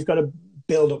single, so you've got to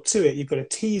build up to it. You've got to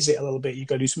tease it a little bit. You've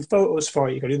got to do some photos for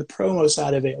it. You've got to do the promo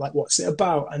side of it, like what's it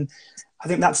about? And I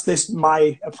think that's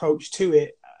my approach to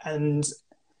it. And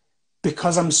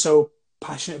because I'm so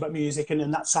passionate about music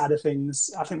and that side of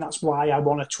things, I think that's why I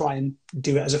want to try and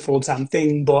do it as a full-time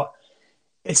thing. But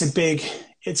it's a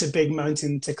big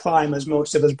mountain to climb, as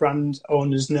most of us brand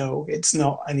owners know. It's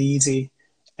not an easy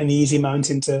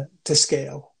mountain to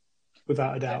scale,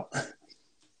 without a doubt.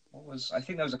 I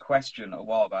think there was a question a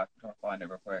while back. I'm trying to find it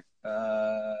real quick.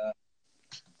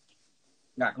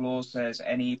 Jack Law says,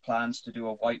 any plans to do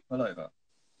a white pullover?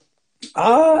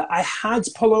 I had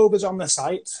pullovers on the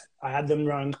site. I had them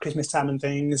around Christmas time and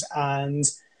things, and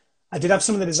I did have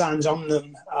some of the designs on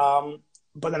them.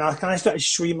 But then I kind of started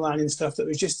streamlining stuff that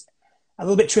was just a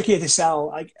little bit trickier to sell.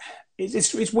 Like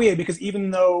it's weird because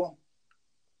even though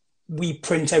we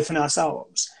print everything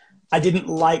ourselves, I didn't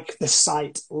like the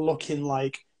site looking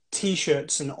like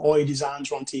T-shirts and OI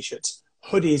designs were on T-shirts,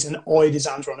 hoodies and OI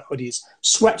designs were on hoodies,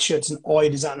 sweatshirts and OI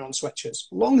designs were on sweatshirts,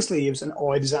 long sleeves and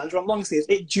OI designs were on long sleeves.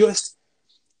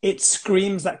 It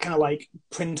screams that kind of like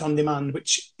print on demand,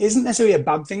 which isn't necessarily a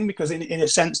bad thing, because in a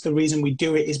sense, the reason we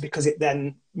do it is because it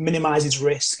then minimizes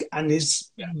risk and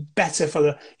is better for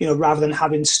the, you know, rather than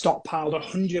having stockpiled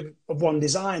 100 of one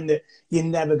design that you're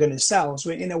never going to sell.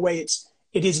 So in a way,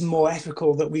 it is more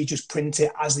ethical that we just print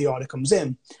it as the order comes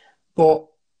in. But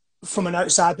from an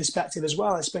outside perspective as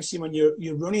well, especially when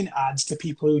you're running ads to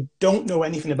people who don't know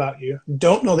anything about you,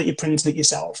 don't know that you're printing it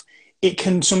yourself, it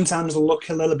can sometimes look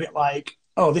a little bit like,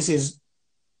 oh, this is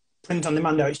print on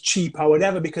demand, or it's cheap or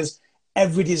whatever, because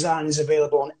every design is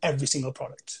available on every single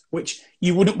product, which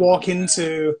you wouldn't walk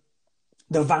into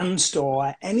the Van store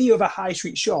at any other high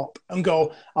street shop and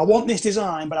go, I want this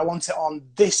design, but I want it on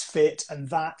this fit and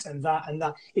that and that and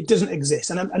that. It doesn't exist.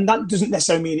 And that doesn't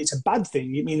necessarily mean it's a bad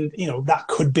thing. I mean, you know, that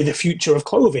could be the future of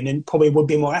clothing, and probably would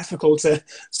be more ethical to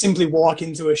simply walk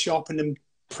into a shop and then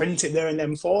print it there and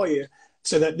then for you,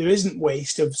 so that there isn't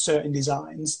waste of certain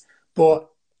designs. But,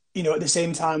 you know, at the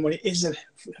same time, when it is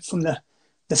from the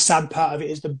sad part of it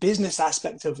is the business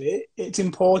aspect of it, it's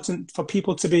important for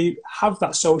people to have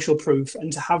that social proof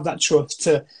and to have that trust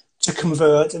to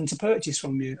convert and to purchase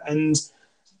from you. And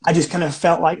I just kind of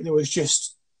felt like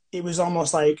it was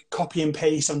almost like copy and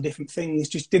paste on different things,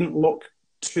 just didn't look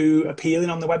too appealing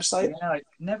on the website. Yeah, I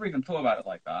never even thought about it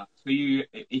like that. So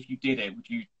if you did it, would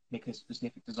you pick a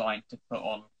specific design to put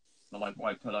on the like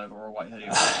white pullover or a white hoodie?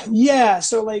 Yeah,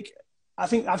 so like I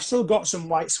think I've still got some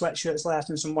white sweatshirts left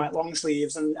and some white long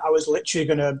sleeves, and I was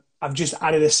literally I've just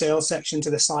added a sales section to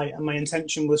the site, and my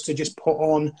intention was to just put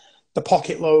on the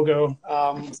Pocket logo,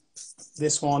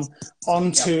 this one,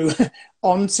 onto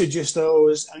just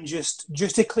those, and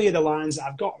just to clear the lines that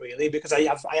I've got, really, because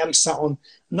I am sat on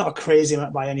not a crazy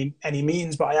amount by any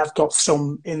means, but I have got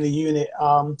some in the unit.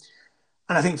 And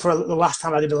I think for the last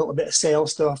time I did a little bit of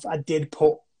sales stuff, I did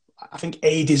put, I think,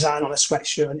 a design on a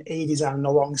sweatshirt and a design on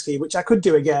a long sleeve, which I could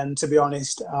do again, to be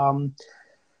honest.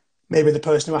 Maybe the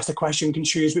person who asked the question can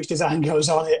choose which design goes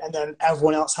on it, and then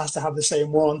everyone else has to have the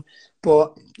same one.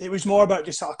 But it was more about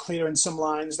just sort of clearing some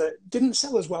lines that didn't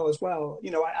sell as well.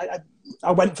 You know,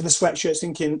 I went for the sweatshirts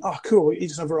thinking, oh, cool,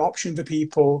 it's another option for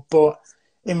people. But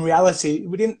in reality,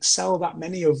 we didn't sell that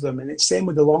many of them. And it's same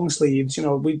with the long sleeves. You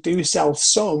know, we do sell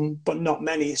some, but not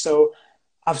many. So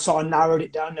I've sort of narrowed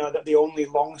it down now that the only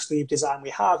long sleeve design we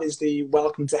have is the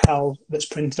Welcome to Hell that's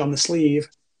printed on the sleeve.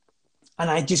 And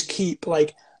I just keep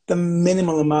like the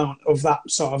minimal amount of that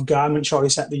sort of garment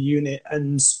choice at the unit.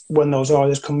 And when those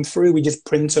orders come through, we just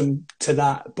print them to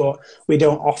that. But we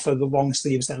don't offer the long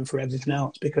sleeves then for everything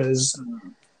else, because,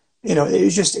 you know,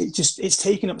 it's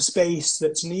taking up space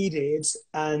that's needed,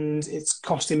 and it's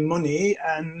costing money,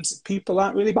 and people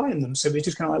aren't really buying them. So we're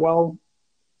just kind of like, well,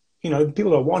 you know,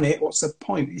 people don't want it. What's the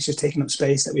point? It's just taking up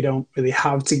space that we don't really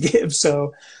have to give.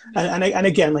 So, and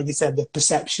again, like you said, the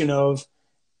perception of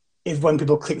if when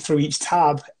people click through each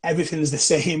tab, everything's the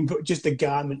same, but just the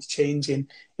garment's changing,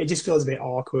 it just feels a bit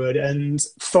awkward. And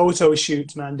photo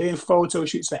shoots, man, doing photo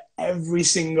shoots for every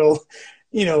single,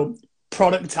 you know,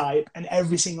 product type and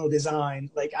every single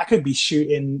design. Like I could be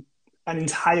shooting an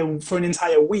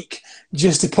entire week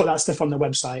just to put that stuff on the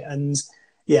website. And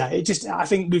yeah, I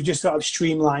think we've just sort of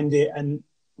streamlined it. And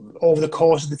over the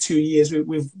course of the 2 years,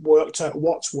 we've worked at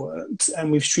what's worked,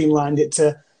 and we've streamlined it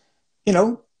to, you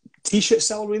know, T-shirts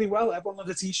sell really well. Everyone loves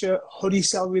a T-shirt. Hoodies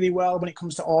sell really well. When it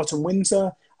comes to autumn,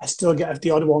 winter, I still get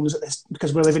the odd ones at this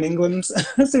because we live in England,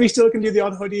 so we still can do the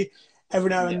odd hoodie every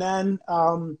now and then.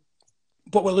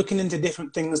 But we're looking into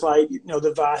different things like, you know,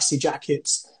 the varsity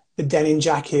jackets, the denim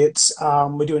jackets.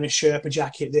 We're doing a Sherpa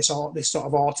jacket this sort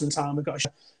of autumn time. We've got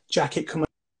a jacket coming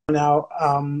out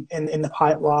in the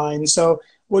pipeline. So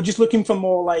we're just looking for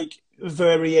more like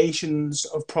variations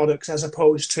of products as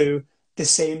opposed to the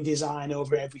same design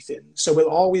over everything. So we'll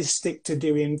always stick to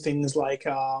doing things like,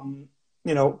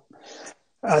 you know,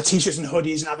 T-shirts and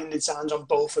hoodies and having designs on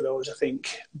both of those, I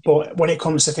think. But when it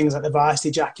comes to things like the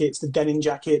varsity jackets, the denim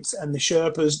jackets, and the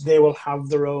Sherpas, they will have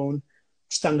their own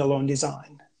standalone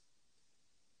design.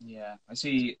 Yeah, I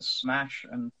see Smash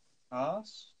and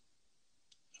Pass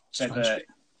said that,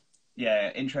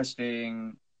 yeah,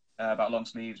 interesting about long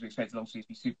sleeves. We expected long sleeves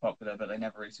to be super popular, but they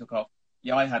never really took off.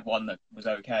 Yeah, I had one that was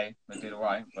okay, that did all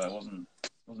right, but it wasn't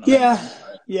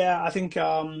Yeah, I think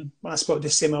when I spoke to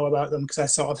Simo about them, because I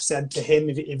sort of said to him,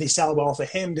 if they sell well for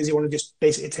him, does he want to just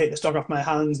basically take the stock off my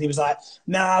hands? And he was like,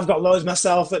 nah, I've got loads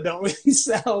myself that don't really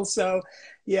sell. So,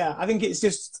 yeah, I think it's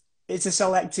a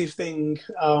selective thing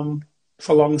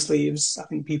for long sleeves. I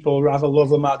think people rather love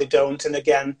them or they don't. And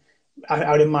again,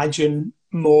 I would imagine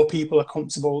more people are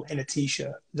comfortable in a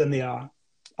T-shirt than they are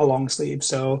a long sleeve.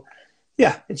 So,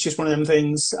 yeah, it's just one of them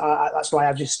things. That's why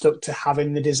I've just stuck to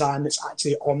having the design that's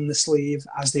actually on the sleeve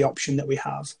as the option that we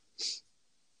have.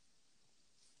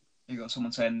 You got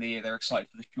someone saying they're excited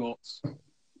for the shorts.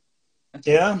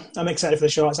 Yeah, I'm excited for the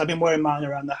shorts. I've been wearing mine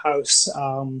around the house.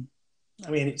 I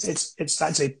mean, it's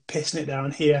actually pissing it down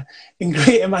here in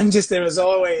Greater Manchester as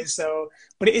always. So,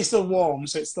 but it is still warm,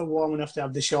 so it's still warm enough to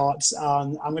have the shorts.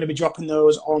 I'm going to be dropping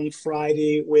those on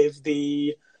Friday with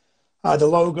the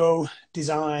logo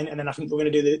design, and then I think we're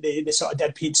going to do the sort of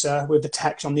dead pizza with the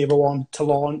text on the other one to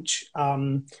launch.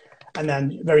 And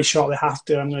then very shortly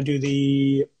after, I'm going to do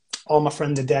the All My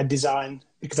Friends Are Dead design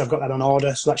because I've got that on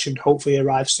order, so that should hopefully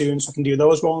arrive soon, so I can do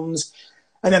those ones.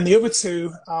 And then the other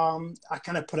two, I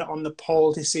kind of put it on the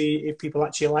poll to see if people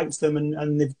actually liked them,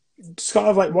 and they've sort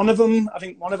of like one of them, I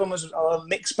think one of them was a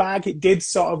mixed bag. It did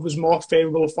sort of was more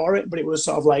favourable for it, but it was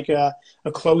sort of like a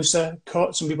closer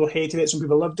cut. Some people hated it, some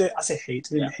people loved it. I say hate,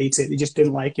 they didn't hate it, they just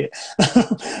didn't like it.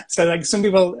 So like some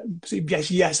people,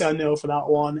 yes or no for that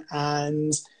one.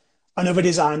 And another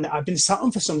design that I've been sat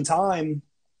on for some time,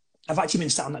 I've actually been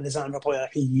sat on that design for probably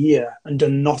like a year and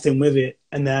done nothing with it.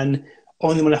 And then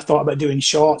only when I thought about doing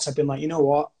shorts, I've been like, you know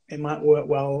what, it might work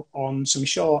well on some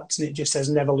shorts. And it just says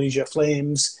never lose your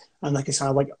flames, and like it's kind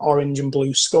of like orange and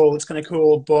blue skull. It's kind of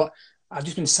cool, but I've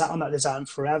just been sat on that design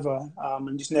forever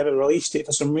and just never released it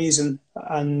for some reason.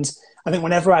 And I think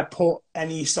whenever I put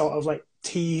any sort of like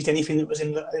teased anything that was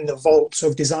in the vault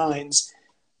of designs,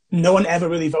 no one ever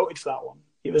really voted for that one.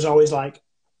 It was always like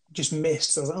just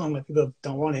missed. So I was like, oh, my people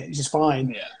don't want it. It's just fine.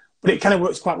 Yeah. But it kind of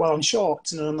works quite well on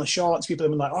shorts. And on the shorts, people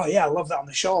have been like, oh, yeah, I love that on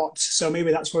the shorts. So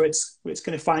maybe that's where it's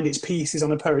going to find its piece is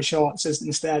on a pair of shorts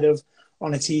instead of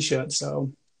on a T-shirt.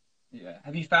 So, yeah.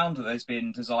 Have you found that there's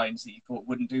been designs that you thought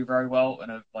wouldn't do very well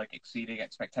and have like exceeding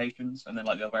expectations, and then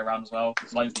like the other way around as well?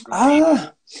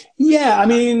 Yeah, I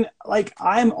mean, like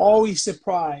I'm always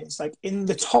surprised. Like in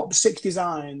the top 6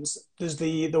 designs, there's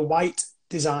the white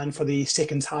design for the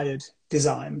Sick and Tired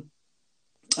design.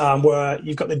 Where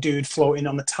you've got the dude floating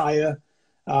on the tire.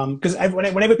 Because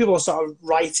whenever people sort of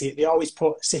write it, they always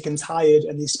put sick and tired,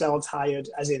 and they spell tired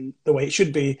as in the way it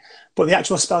should be. But the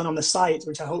actual spelling on the site,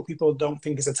 which I hope people don't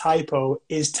think is a typo,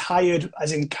 is tired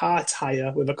as in car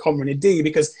tire with a comma and a D,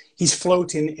 because he's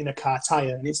floating in a car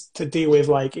tire. And it's to do with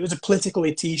like, it was a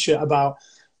politically T-shirt about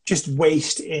just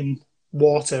waste in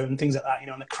water and things like that, you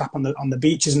know, and the crap on the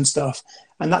beaches and stuff.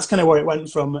 And that's kind of where it went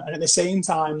from. And at the same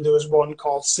time, there was one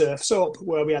called Surf's Up,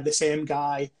 where we had the same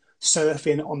guy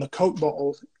surfing on the Coke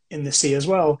bottle in the sea as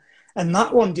well. And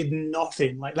that one did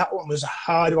nothing. Like that one was a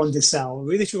hard one to sell,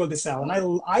 really struggled to sell. And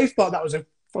I thought that was a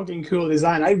fucking cool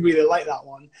design. I really like that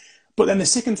one. But then the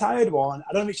Sick and Tired one,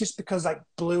 I don't know if it's just because like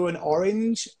blue and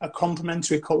orange are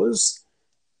complementary colours.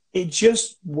 It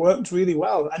just worked really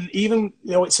well. And even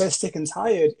though it says Sick and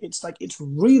Tired, it's like, it's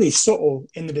really subtle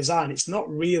in the design. It's not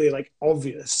really like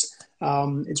obvious.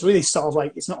 It's really sort of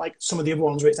like, it's not like some of the other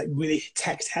ones where it's like really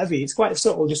text heavy. It's quite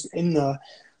subtle just in there.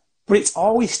 But it's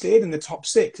always stayed in the top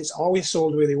 6. It's always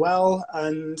sold really well.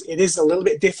 And it is a little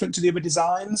bit different to the other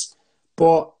designs.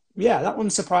 But yeah, that one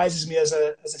surprises me as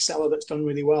a seller that's done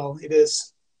really well. It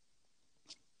is.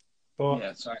 But,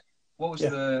 yeah, sorry. What was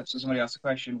so somebody asked a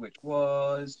question, which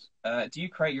was, do you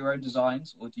create your own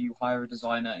designs, or do you hire a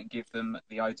designer and give them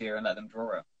the idea and let them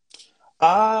draw it?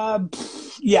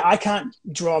 Yeah, I can't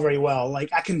draw very well. Like,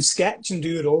 I can sketch and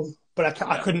doodle, but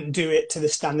I couldn't do it to the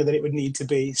standard that it would need to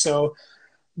be. So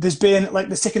there's been like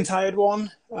the Sick and Tired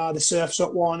one, the Surf's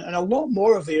Up one, and a lot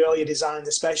more of the earlier designs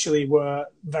especially were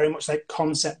very much like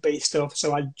concept-based stuff.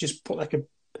 So I just put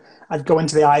I'd go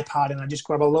into the iPad and I'd just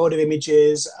grab a load of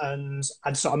images and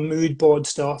I'd sort of mood board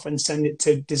stuff and send it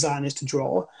to designers to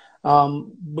draw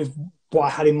with what I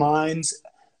had in mind.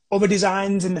 Other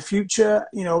designs in the future,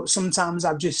 you know, sometimes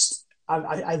I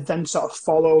then sort of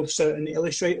follow certain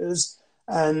illustrators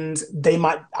and they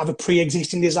might have a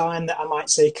pre-existing design that I might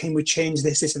say, can we change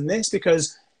this, this and this?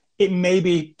 Because it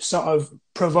maybe sort of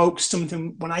provokes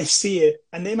something when I see it,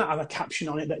 and they might have a caption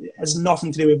on it that has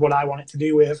nothing to do with what I want it to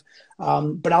do with.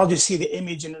 But I'll just see the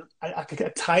image and a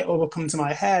title will come to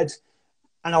my head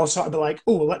and I'll sort of be like,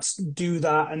 oh, let's do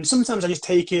that. And sometimes I just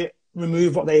take it,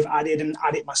 remove what they've added and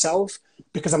add it myself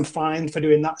because I'm fine for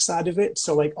doing that side of it.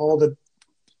 So like all the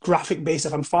graphic based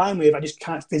stuff I'm fine with, I just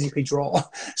can't physically draw.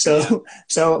 So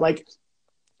like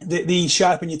the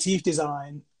Sharpen Your Teeth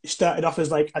design started off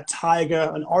as like a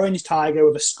tiger, an orange tiger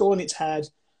with a skull in its head.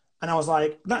 And I was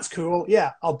like, that's cool.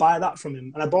 Yeah, I'll buy that from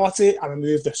him. And I bought it. I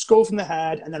removed the skull from the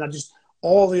head. And then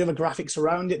all the other graphics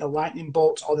around it, the lightning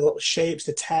bolts, all the little shapes,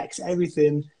 the text,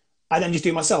 everything, I then just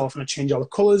do myself and I change all the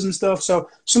colors and stuff. So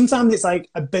sometimes it's like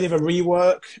a bit of a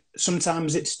rework.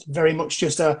 Sometimes it's very much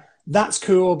just that's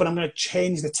cool, but I'm going to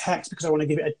change the text because I want to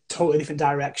give it a totally different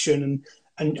direction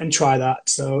and try that.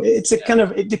 So it's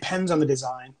it depends on the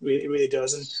design. It really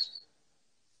does. And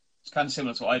it's kind of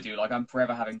similar to what I do. Like, I'm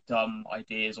forever having dumb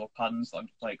ideas or puns that I'm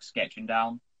just like sketching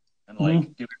down and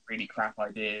like doing really crap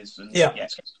ideas and sketching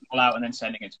them all out and then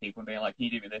sending it to people and being like, can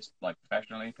you do me this like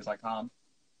professionally? Because I can't.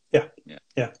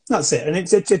 Yeah, that's it. And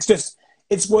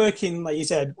it's working, like you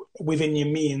said, within your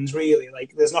means, really.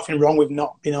 Like, there's nothing wrong with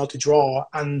not being able to draw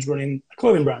and running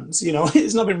clothing brands. You know,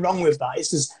 there's nothing wrong with that.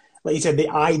 It's just, like you said, the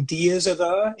ideas are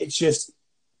there. It's just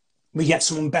we get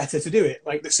someone better to do it.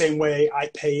 Like the same way I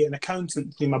pay an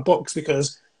accountant to do my books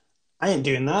because I ain't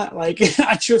doing that. Like,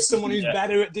 I trust someone who's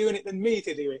better at doing it than me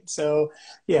to do it. So,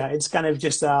 yeah, it's kind of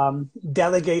just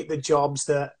delegate the jobs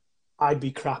that I'd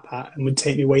be crap at and would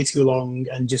take me way too long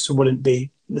and just wouldn't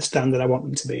be the standard I want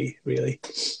them to be, really.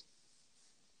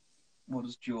 What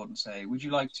does Jordan say? Would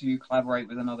you like to collaborate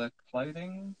with another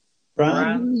clothing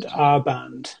brand? Our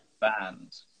band.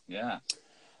 Yeah.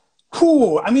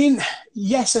 Cool. I mean,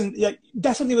 yes, and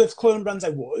definitely with clothing brands I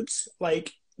would,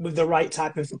 like with the right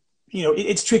type of, you know,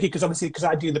 it's tricky because obviously because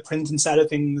I do the printing side of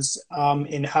things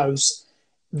in-house,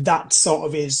 that sort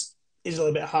of is a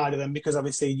little bit harder then because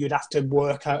obviously you'd have to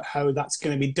work out how that's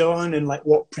going to be done and like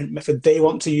what print method they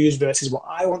want to use versus what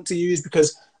I want to use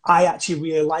because I actually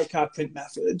really like our print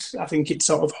method. I think it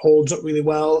sort of holds up really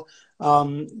well.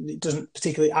 It doesn't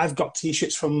particularly, I've got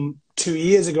t-shirts from 2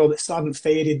 years ago that still haven't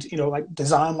faded, you know, like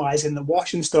design wise in the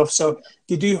wash and stuff. So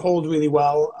they do hold really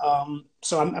well.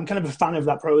 So I'm kind of a fan of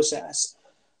that process,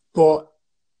 but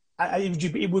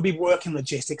it would be working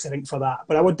logistics, I think, for that.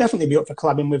 But I would definitely be up for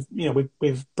collabing with, you know,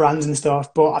 with brands and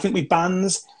stuff. But I think with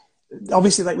bands,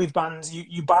 obviously, like with bands,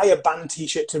 you buy a band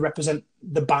t-shirt to represent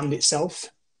the band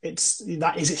itself.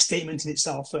 That is a statement in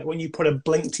itself. Like when you put a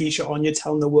Blink t-shirt on, you're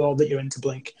telling the world that you're into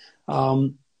Blink.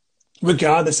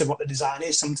 Regardless of what the design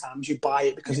is, sometimes you buy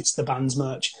it because it's the band's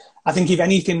merch. I think if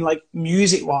anything, like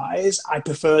music-wise, I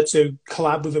prefer to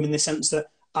collab with them in the sense that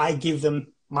I give them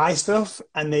my stuff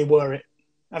and they wear it.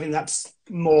 I think that's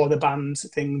more the band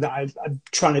thing that I'm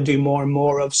trying to do more and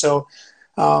more of. So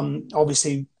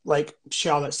obviously, like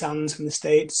Charlotte Sands from the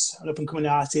States, an up-and-coming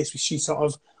artist,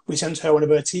 we sent her one of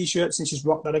her T-shirts and she's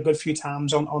rocked that a good few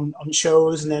times on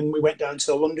shows. And then we went down to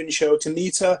the London show to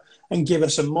meet her and give her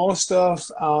some more stuff.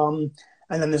 And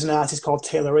then there's an artist called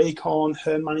Taylor Acorn.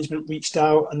 Her management reached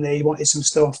out and they wanted some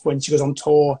stuff when she was on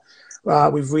tour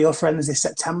with Real Friends this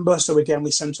September. So again,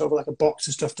 we sent over like a box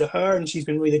of stuff to her and she's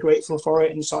been really grateful for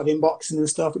it and started inboxing and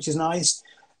stuff, which is nice.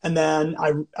 And then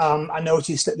I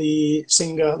noticed that the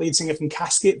lead singer from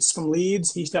Caskets from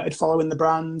Leeds, he started following the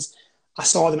brand. I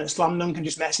saw them at Slam Dunk and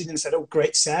just messaged and said, oh,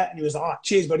 great set. And he was like, oh,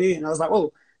 cheers, buddy. And I was like,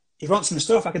 well, if you want some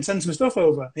stuff, I can send some stuff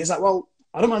over. And he's like, well,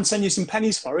 I don't mind sending you some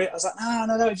pennies for it. I was like,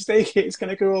 no, just take it. It's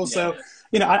kind of cool. Yeah. So,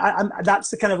 you know, that's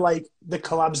the kind of like the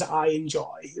collabs that I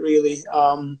enjoy, really.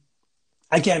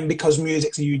 Again, because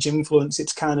music's a huge influence,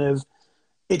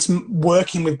 it's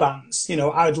working with bands. You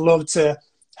know, I'd love to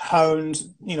hound,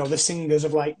 you know, the singers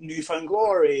of like New Found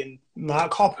Glory and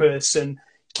Mark Hoppus and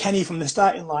Kenny from the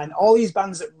Starting Line, all these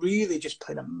bands that really just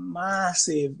played a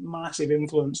massive, massive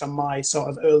influence on my sort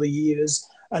of early years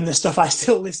and the stuff I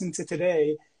still listen to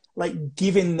today. Like,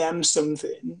 giving them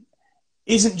something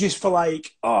isn't just for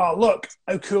like, oh, look,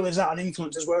 how cool is that, an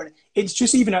influencer's wearing it. It's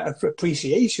just even out of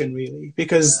appreciation, really,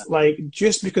 because like,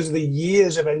 just because of the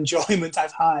years of enjoyment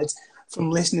I've had from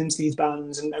listening to these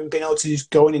bands and being able to just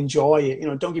go and enjoy it. You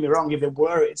know, don't get me wrong, if they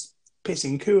wear it, it's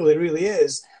pissing cool, it really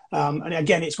is. And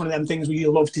again, it's one of them things where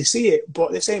you love to see it, but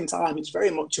at the same time, it's very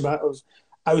much out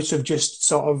of just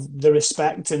sort of the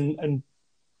respect and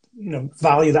you know,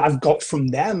 value that I've got from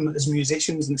them as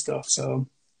musicians and stuff. So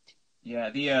yeah,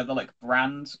 the like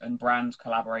brand and brand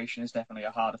collaboration is definitely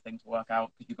a harder thing to work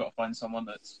out, because you've got to find someone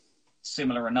that's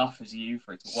similar enough as you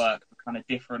for it to work, but kind of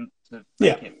different to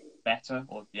make it better.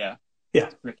 Or yeah.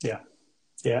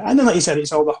 And then, like you said,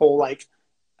 it's all the whole like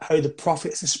how the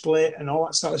profits are split and all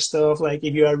that sort of stuff. Like,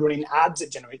 if you are running ads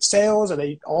that generate sales, are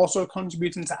they also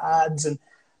contributing to ads? And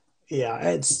yeah,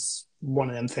 it's one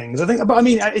of them things, I think. But I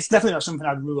mean, it's definitely not something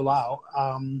I'd rule out.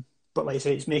 But like I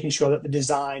say, it's making sure that the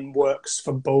design works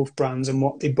for both brands and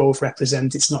what they both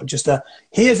represent. It's not just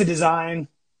here's a design,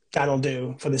 that'll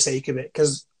do for the sake of it.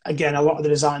 Because again, a lot of the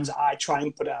designs that I try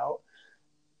and put out,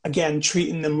 again,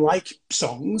 treating them like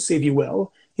songs, if you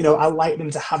will, you know, I like them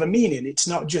to have a meaning. It's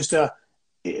not just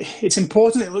it's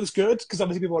important it looks good, because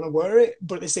obviously people want to wear it,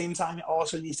 but at the same time, it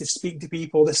also needs to speak to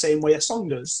people the same way a song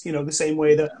does. You know, the same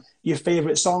way that your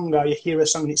favorite song, or you hear a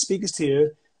song and it speaks to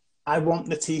you, I want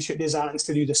the t-shirt designs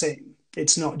to do the same.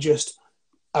 It's not just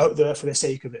out there for the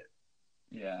sake of it.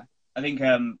 Yeah. I think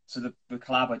so the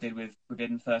collab I did with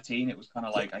Forbidden 13, it was kind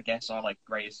of like, I guess, our like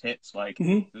greatest hits. Like,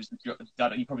 it was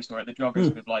you probably saw it, the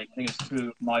joggers with like, I think it's 2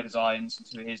 of my designs and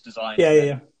 2 of his designs.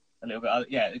 Yeah. A little bit,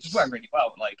 it just worked really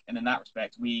well. Like, and in that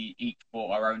respect, we each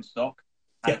bought our own stock,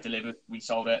 had it delivered, we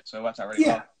sold it, so it worked out really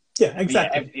well. Yeah,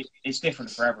 exactly. Yeah, it's different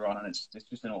for everyone, and it's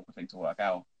just an awkward thing to work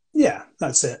out. Yeah,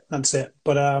 that's it.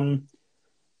 But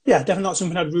yeah, definitely not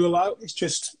something I'd rule out. It's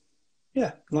just,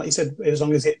 yeah, like you said, as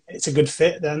long as it's a good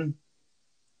fit, then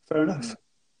fair enough.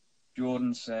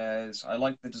 Jordan says, I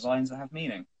like the designs that have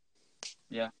meaning.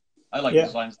 Yeah, I like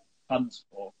designs that have puns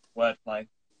or wordplay.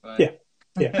 But...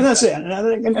 Yeah, and that's it.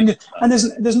 And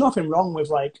there's nothing wrong with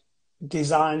like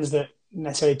designs that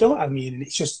necessarily don't have meaning.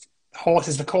 It's just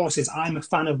horses for courses. I'm a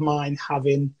fan of mine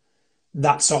having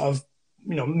that sort of,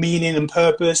 you know, meaning and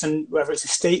purpose, and whether it's a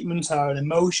statement or an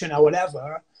emotion or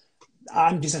whatever,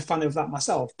 I'm just a fan of that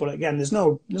myself. But again, there's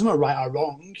no right or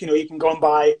wrong. You know, you can go and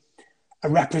buy a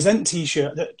Represent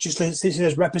t-shirt that just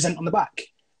says Represent on the back.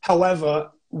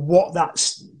 However, what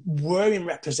that's wording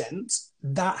represents,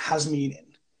 that has meaning.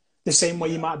 The same way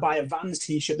you might buy a Vans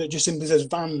t-shirt that just simply says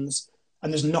Vans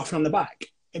and there's nothing on the back.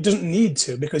 It doesn't need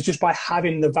to, because just by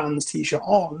having the Vans t-shirt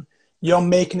on, you're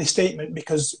making a statement,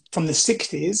 because from the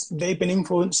 60s, they've been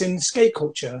influencing skate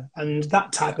culture and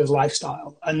that type of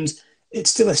lifestyle. And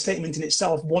it's still a statement in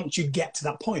itself once you get to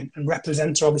that point, and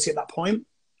Represents are obviously at that point.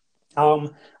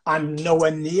 I'm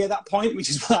nowhere near that point, which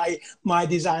is why my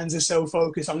designs are so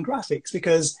focused on graphics,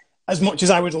 because as much as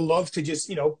I would love to just,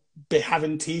 you know, be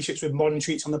having t-shirts with Modern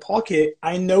Treats on the pocket,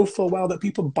 I know full well that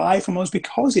people buy from us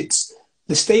because it's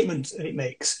the statement that it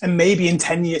makes. And maybe in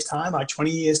 10 years' time or 20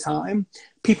 years' time,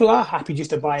 people are happy just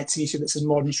to buy a t-shirt that says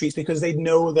Modern Treats, because they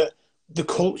know that the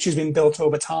culture's been built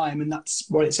over time and that's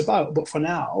what it's about. But for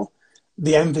now,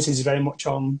 the emphasis is very much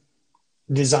on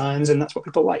designs, and that's what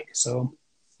people like. So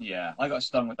yeah, I got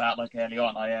stung with that like early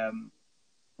on.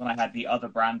 When I had the other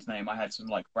brand name, I had some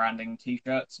like branding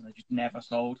t-shirts and they just never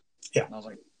sold. Yeah. And I was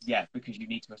like, yeah, because you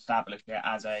need to establish it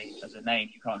as a name.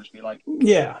 You can't just be like,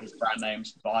 his brand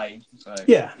name's buy. So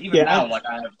even now, like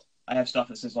I have stuff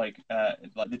that says like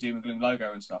the Doom and Gloom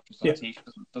logo and stuff just on a t-shirt.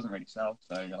 Doesn't really sell.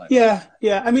 So you're like,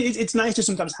 I mean, it's nice to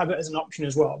sometimes have it as an option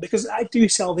as well, because I do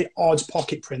sell the odd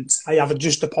pocket print. I have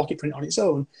just a pocket print on its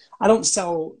own. I don't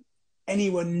sell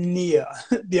anywhere near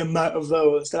the amount of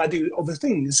those that I do other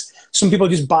things. Some people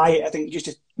just buy it, I think, just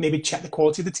to maybe check the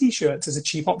quality of the t-shirts as a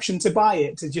cheap option to buy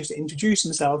it, to just introduce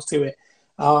themselves to it.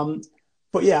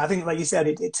 But yeah, I think, like you said,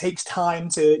 it takes time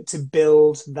to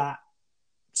build that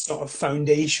sort of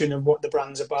foundation of what the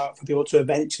brand's about for people to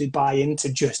eventually buy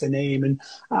into just a name. And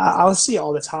I'll see it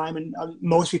all the time, and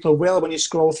most people will. When you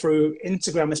scroll through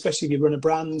Instagram, especially if you run a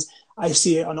brand, I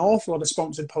see an awful lot of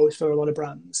sponsored posts for a lot of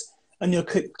brands. and you'll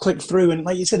click through, and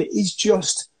like you said, it is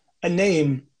just a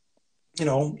name,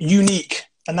 unique,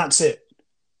 and that's it.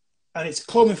 And it's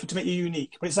clothing to make you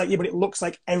unique, but it's like, yeah, but it looks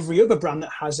like every other brand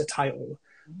that has a title.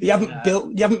 You haven't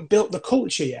built the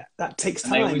culture yet. That takes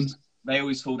time. They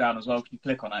always fall down as well. If you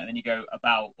click on it and then you go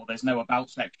about, or there's no about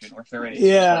section, or if there is,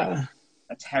 yeah, like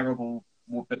a terrible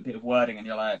bit of wording, and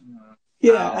you're like,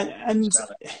 and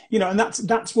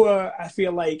that's where I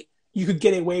feel like you could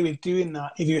get away with doing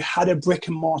that if you had a brick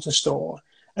and mortar store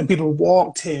and people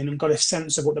walked in and got a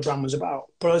sense of what the brand was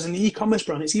about. But as an e-commerce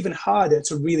brand, it's even harder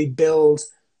to really build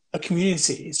a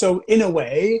community. So in a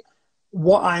way,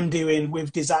 what I'm doing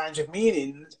with Designs with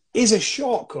Meaning is a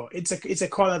shortcut. It's a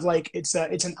kind of like it's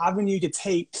an avenue to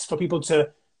take for people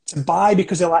to buy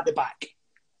because they like the back.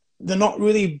 They're not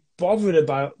really bothered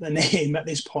about the name at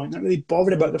this point. Not really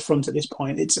bothered about the front at this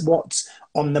point. It's what's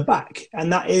on the back,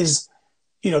 and that is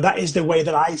the way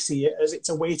that I see it, as it's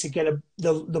a way to get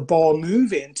the ball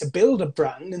moving, to build a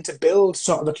brand and to build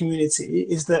sort of a community.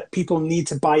 Is that people need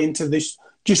to buy into this,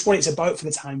 just what it's about for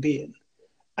the time being.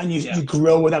 And you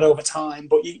grow with that over time,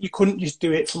 but you couldn't just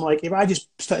do it from like, if I just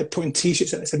started putting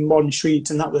T-shirts that said Modern Streets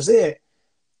and that was it,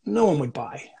 no one would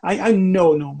buy. I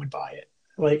know no one would buy it.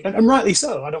 Like, and rightly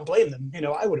so. I don't blame them.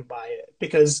 I wouldn't buy it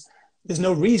because there's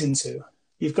no reason to.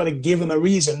 You've got to give them a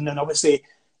reason. And obviously,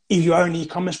 if you are an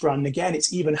e-commerce brand, again,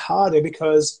 it's even harder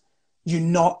because you're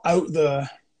not out there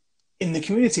in the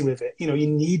community with it. You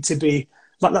need to be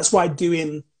like, that's why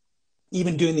doing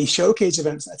these showcase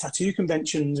events at tattoo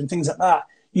conventions and things like that,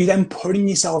 you're then putting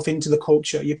yourself into the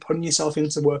culture. You're putting yourself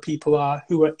into where people are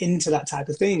who are into that type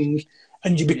of thing,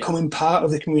 and you're becoming part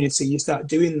of the community. You start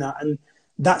doing that, and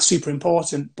that's super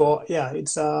important. But yeah,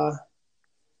 it's there's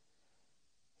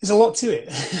a lot to it.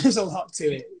 There's a lot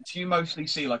to it. Do you mostly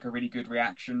see like a really good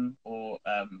reaction, or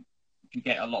do you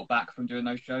get a lot back from doing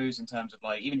those shows in terms of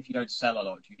like, even if you don't sell a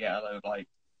lot, do you get a lot of like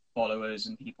followers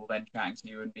and people then chatting to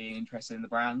you and being interested in the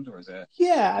brand, or is it?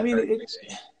 Yeah, I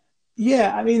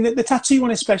mean, the tattoo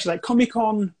one especially, like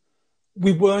Comic-Con,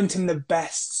 we weren't in the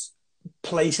best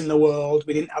place in the world.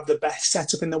 We didn't have the best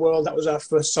setup in the world. That was our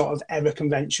first sort of ever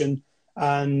convention,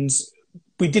 and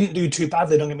we didn't do too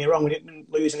badly, don't get me wrong. We didn't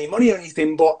lose any money or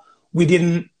anything, but we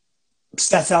didn't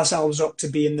set ourselves up to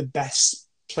be in the best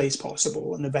place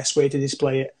possible and the best way to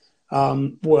display it.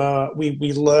 Where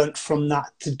we learnt from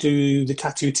that to do the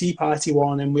Tattoo Tea Party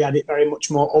one, and we had it very much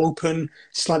more open,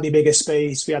 slightly bigger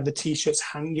space. We had the T-shirts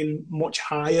hanging much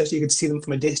higher so you could see them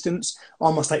from a distance,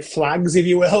 almost like flags, if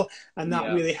you will. And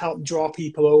that really helped draw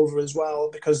people over as well,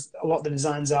 because a lot of the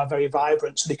designs are very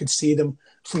vibrant, so they could see them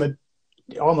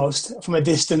almost from a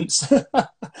distance.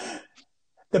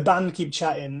 The band keep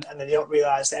chatting, and then they don't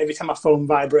realise that every time my phone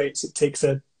vibrates, it takes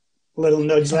a little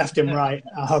nudge left and right.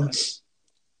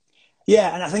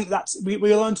 Yeah, and I think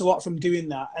we learned a lot from doing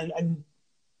that, and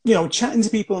chatting to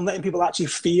people and letting people actually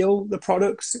feel the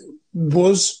products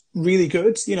was really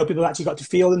good. People actually got to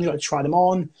feel them, they got to try them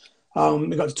on,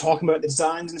 we got to talk about the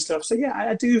designs and stuff. So yeah,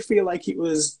 I do feel like it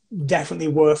was definitely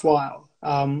worthwhile,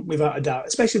 without a doubt,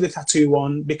 especially the tattoo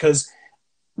one, because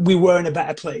we were in a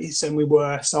better place and we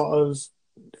were sort of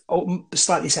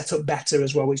slightly set up better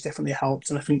as well, which definitely helped.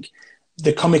 And I think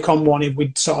the Comic-Con one, if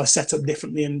we'd sort of set up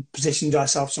differently and positioned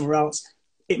ourselves somewhere else,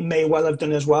 it may well have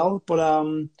done as well. But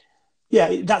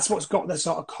yeah, that's what's got the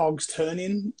sort of cogs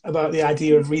turning about the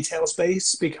idea of retail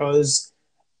space, because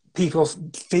people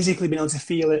physically being able to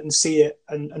feel it and see it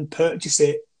and purchase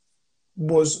it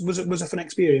was a fun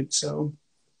experience. So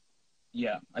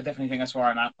yeah, I definitely think that's where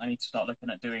I'm at. I need to start looking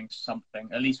at doing something,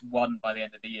 at least one by the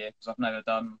end of the year, because I've never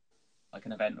done like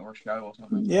an event or a show or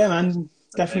something. Yeah, man,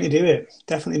 definitely do it.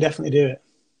 Definitely do it.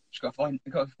 Just got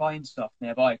to find stuff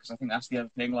nearby, because I think that's the other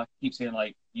thing. Like, I keep seeing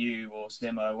like you or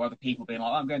Simo or other people being like,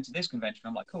 oh, I'm going to this convention.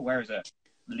 I'm like, cool, where is it?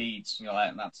 Leeds. And you're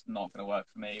like, that's not going to work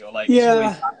for me. Or like, it's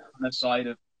always on the side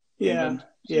of England.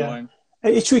 Annoying.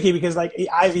 It's tricky because like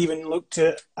I've even looked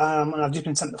at and I've just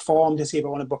been sent the form to see if I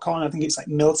want to book on. I think it's like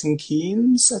Milton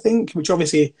Keynes, I think, which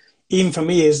obviously even for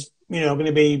me is going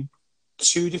to be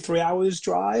 2 to 3 hours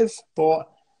drive, but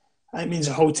it means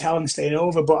a hotel and staying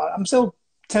over. But I'm still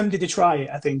tempted to try it.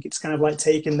 I think it's kind of like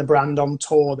taking the brand on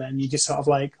tour. Then you just sort of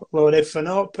like load everything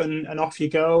up and off you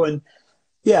go. And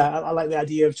yeah, I like the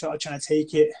idea of sort of trying to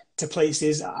take it to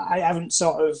places. I haven't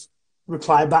sort of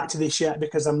replied back to this yet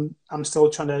because I'm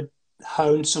still trying to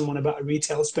hound someone about a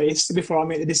retail space before I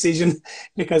make the decision,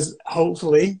 because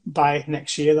hopefully by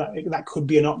next year that could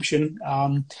be an option.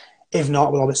 If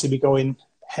not, we'll obviously be going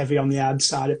heavy on the ad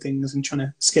side of things and trying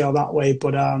to scale that way,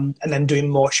 but and then doing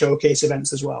more showcase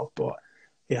events as well. But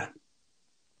yeah.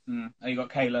 You got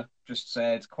Kayla just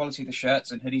said, quality of the shirts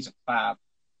and hoodies are fab.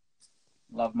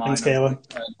 Love mine. Thanks, Kayla.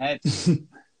 Turn heads.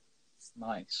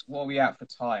 Nice. What are we at for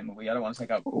time? I don't want to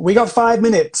take up. We got 5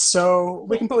 minutes, so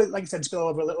we can probably, like I said, spill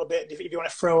over a little bit. If you want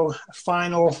to throw a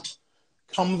final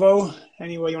convo,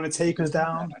 anywhere you want to take us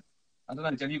down. I don't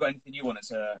know. Have you got anything you wanted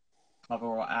to cover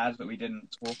or add that we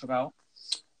didn't talk about?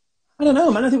 I don't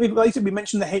know, man. I think we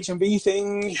mentioned the HMV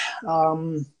thing.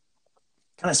 Kind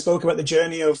of spoke about the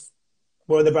journey of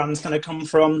where the brand's kind of come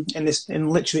from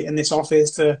literally in this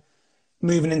office to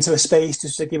moving into a space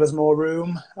just to give us more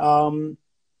room.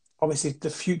 Obviously, the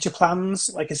future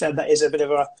plans, like I said, that is a bit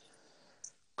of a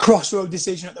crossroad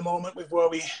decision at the moment with where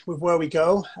we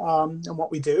go and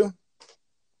what we do.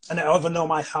 And even though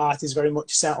my heart is very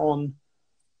much set on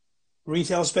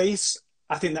retail space,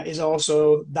 I think that is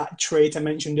also that trait I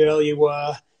mentioned earlier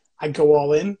where I go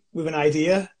all in with an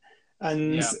idea.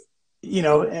 And,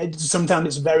 sometimes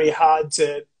it's very hard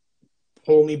to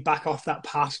pull me back off that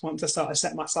path once I start to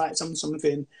set my sights on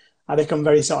something. I become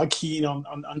very sort of keen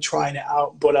on trying it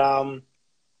out. But,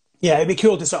 it'd be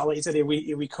cool to sort of, like you said, if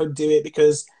we could do it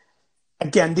because,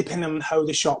 again, depending on how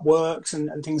the shop works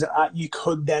and things like that, you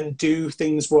could then do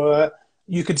things where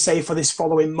you could say for this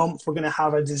following month, we're going to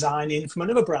have a design in from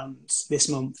another brand this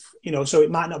month. So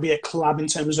it might not be a collab in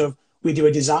terms of we do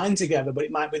a design together, but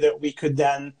it might be that we could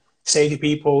then say to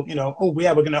people,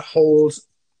 we're going to hold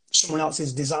someone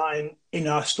else's design in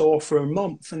our store for a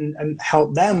month and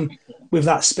help them with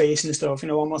that space and stuff,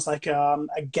 almost like a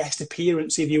guest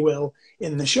appearance, if you will,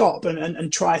 in the shop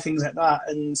and try things like that.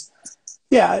 And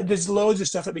yeah, there's loads of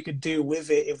stuff that we could do with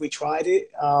it if we tried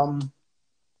it.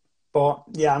 But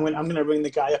yeah, I'm going to ring the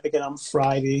guy up again on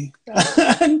Friday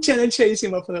and trying to chase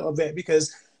him up a little bit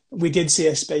because we did see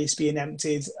a space being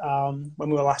emptied when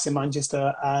we were last in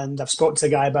Manchester, and I've spoken to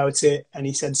the guy about it, and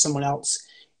he said someone else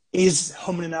is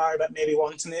humming and ahhing about maybe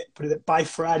wanting it, but by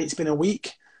Friday it's been a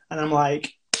week, and I'm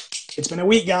like, it's been a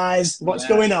week, guys. What's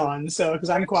going on? So because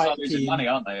I'm quite keen. Money,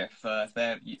 aren't they, if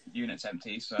their unit's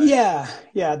empty? So yeah,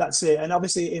 that's it. And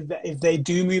obviously, if they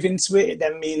do move into it, it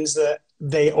then means that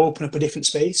they open up a different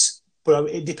space. But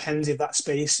it depends if that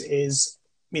space is,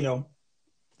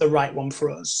 the right one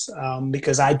for us.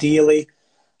 Because ideally,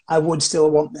 I would still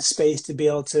want the space to be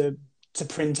able to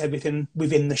print everything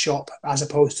within the shop, as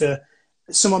opposed to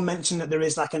someone mentioned that there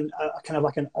is like a kind of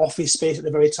like an office space at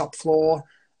the very top floor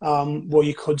where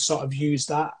you could sort of use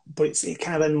that, but it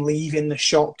kind of then leaving the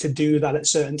shop to do that at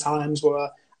certain times where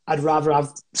I'd rather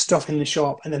have stuff in the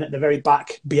shop and then at the very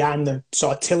back behind the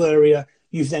sort of till area,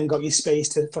 you've then got your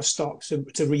space for stock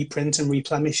to reprint and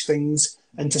replenish things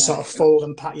and to sort of fold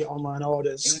and pack your online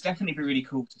orders. It would definitely be really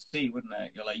cool to see, wouldn't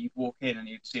it? You'd walk in and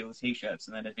you'd see all the t-shirts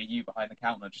and then it'd be you behind the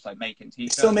counter just like making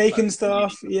t-shirts. Still making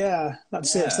stuff, yeah,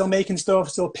 that's it. Still making stuff,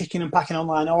 still picking and packing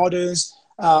online orders.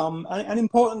 And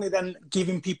importantly then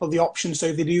giving people the option, so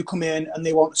if they do come in and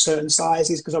they want certain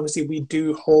sizes, because obviously we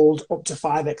do hold up to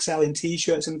 5XL in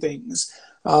t-shirts and things,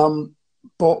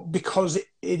 but because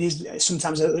it is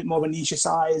sometimes a little bit more of a niche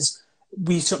size,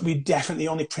 we definitely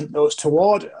only print those to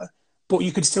order, but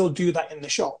you could still do that in the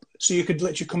shop. So you could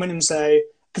literally come in and say,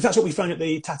 because that's what we found at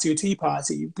the tattoo tea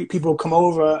party, people would come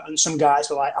over and some guys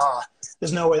were like,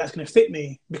 there's no way that's going to fit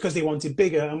me, because they wanted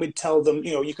bigger, and we'd tell them,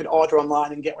 you could order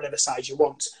online and get whatever size you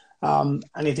want.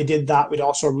 And if they did that, we'd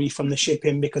also refund the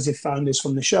shipping because they found us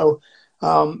from the show.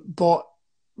 But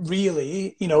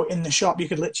really, in the shop, you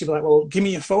could literally be like, well, give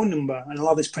me your phone number and I'll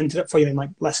have this printed up for you in like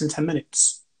less than 10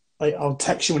 minutes. Like, I'll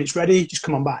text you when it's ready, just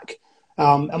come on back.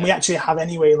 And we actually have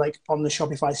anyway, like on the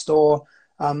Shopify store,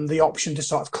 the option to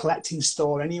sort of collect in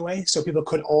store anyway. So people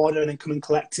could order and then come and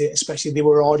collect it, especially if they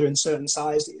were ordering certain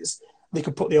sizes. They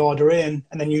could put the order in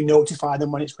and then you notify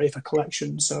them when it's ready for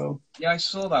collection. So yeah, I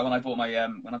saw that when I bought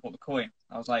the coin.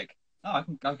 I was like, I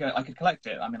could collect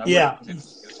it. I mean, I would, it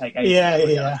would take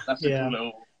ages. That's a cool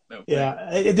little thing.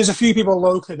 Yeah, there's a few people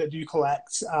locally that do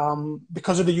collect.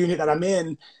 Because of the unit that I'm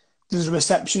in, there's a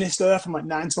receptionist there from like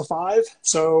 9 till 5.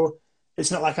 So it's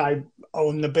not like I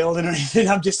own the building or anything.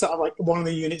 I'm just sort of like one of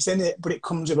the units in it, but it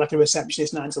comes with like a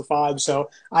receptionist 9 till 5. So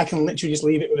I can literally just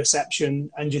leave it with reception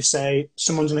and just say,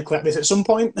 someone's going to collect this at some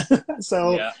point.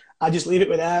 So I just leave it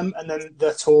with them, and then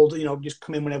they're told, just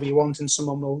come in whenever you want and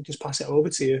someone will just pass it over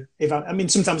to you.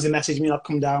 Sometimes they message me, I'll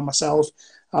come down myself,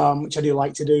 which I do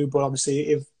like to do. But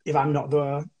obviously if I'm not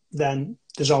there, then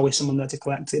there's always someone there to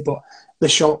collect it. But the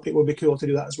shop, it would be cool to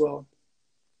do that as well.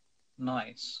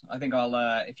 Nice. I think I'll,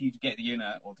 if you get the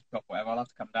unit or the shop, whatever, I'll have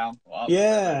to come down.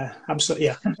 Yeah, absolutely.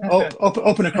 Yeah,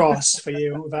 up and across for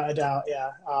you, without a doubt.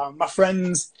 Yeah, my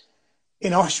friend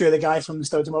in Austria, the guy from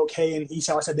Stonemoke Kane, he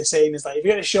sort of said the same. He's like, if you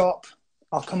get a shop,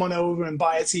 I'll come on over and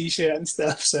buy a t-shirt and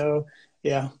stuff. So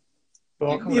yeah, You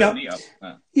But call it a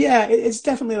meetup. yeah, it's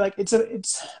definitely like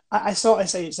I sort of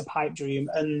say it's a pipe dream,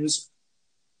 and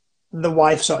the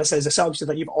wife sort of says herself, she said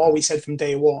that you've always said from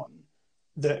day one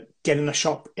that getting a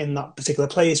shop in that particular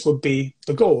place would be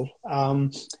the goal.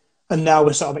 And now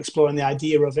we're sort of exploring the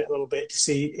idea of it a little bit to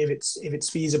see if it's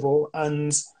feasible.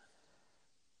 And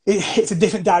it's a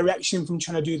different direction from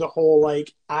trying to do the whole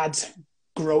like ad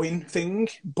growing thing.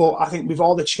 But I think with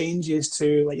all the changes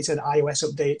to, like you said, iOS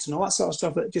updates and all that sort of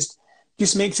stuff, that just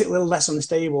makes it a little less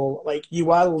unstable. Like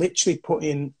you are literally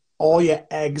putting all your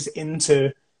eggs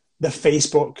into the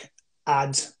Facebook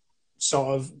ad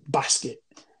sort of basket.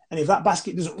 And if that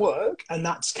basket doesn't work, and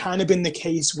that's kind of been the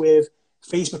case with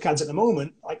Facebook ads at the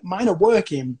moment, like mine are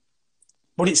working,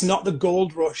 but it's not the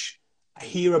gold rush I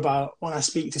hear about when I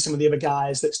speak to some of the other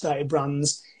guys that started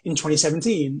brands in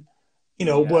 2017. You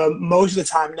know, where most of the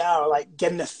time now, like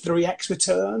getting a 3x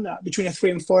return, between a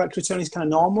 3 and 4x return is kind of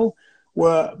normal.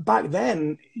 Where back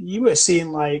then you were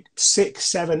seeing like 6,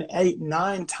 7, 8,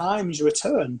 9 times your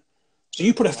return. So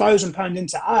you put £1,000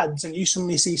 into ads and you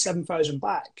suddenly see 7,000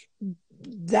 back.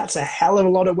 That's a hell of a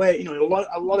lot of weight, you know,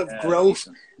 a lot of growth.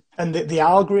 And the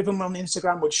algorithm on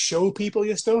Instagram would show people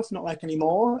your stuff, not like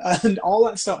anymore, and all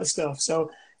that sort of stuff.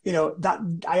 So, you know, that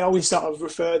I always sort of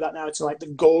refer that now to like the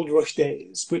gold rush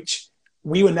days, which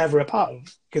we were never a part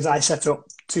of because I set up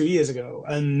 2 years ago.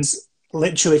 And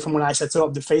literally from when I set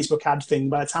up the Facebook ad thing,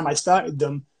 by the time I started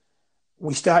them,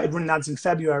 we started running ads in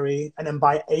February, and then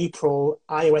by April,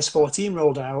 iOS 14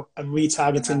 rolled out and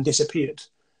retargeting disappeared.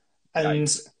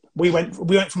 And we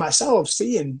went from ourselves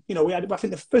seeing, you know, we had, I think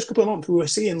the first couple of months we were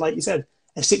seeing, like you said,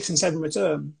 a 6 and 7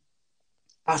 return.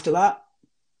 After that,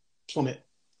 plummet,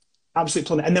 absolute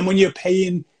plummet. And then when you're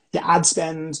paying your ad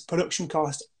spend, production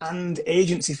cost, and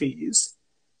agency fees,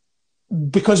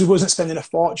 because we wasn't spending a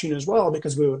fortune as well,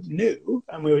 because we were new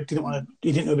and we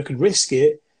didn't know we could risk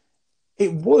it.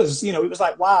 It was, you know, it was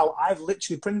like, wow, I've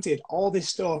literally printed all this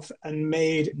stuff and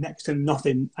made next to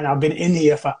nothing. And I've been in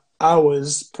here for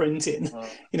hours printing,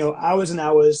 you know, hours and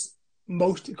hours,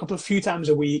 a few times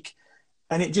a week.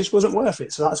 And it just wasn't worth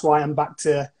it. So that's why I'm back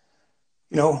to,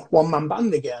 you know, one-man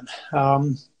band again.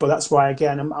 But that's why,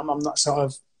 again, I'm on that sort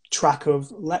of track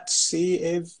of let's see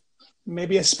if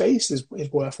maybe a space is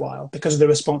worthwhile because of the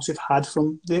response we've had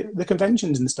from the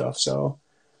conventions and stuff. So,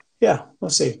 yeah, we'll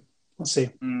see.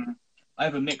 I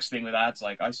have a mixed thing with ads.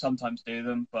 Like I sometimes do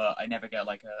them, but I never get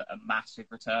like a massive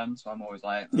return. So I'm always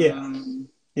like, if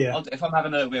I'm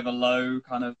having we have a low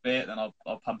kind of bit, then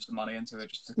I'll pump some money into it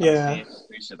just to kind of see if it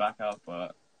boosts it back up.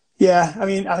 But yeah, I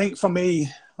mean, I think for me,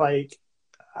 like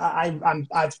I've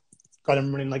got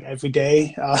them running like every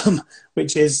day,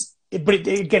 which is, but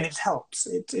again, it helps.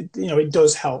 It you know, it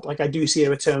does help. Like I do see a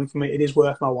return from it. It is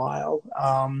worth my while.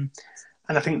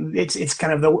 And I think it's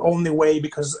kind of the only way,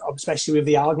 because especially with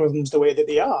the algorithms the way that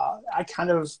they are, I kind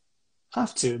of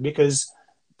have to, because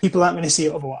people aren't going to see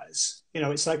it otherwise. You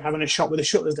know, it's like having a shop with the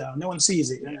shutters down. No one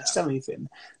sees it. You don't sell anything.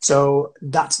 So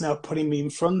that's now putting me in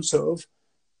front of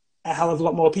a hell of a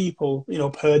lot more people, you know,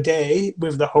 per day,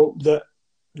 with the hope that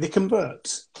they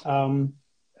convert. And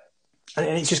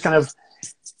it's just kind of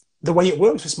the way it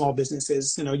works for small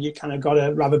businesses. You know, you kind of got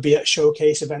to rather be at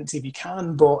showcase events if you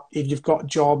can, but if you've got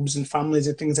jobs and families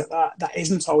and things like that, that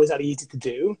isn't always that easy to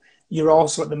do. You're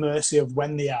also at the mercy of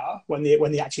when they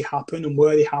actually happen and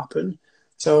where they happen.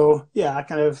 So yeah, I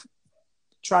kind of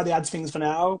try the ads things for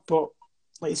now, but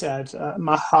like you said,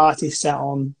 my heart is set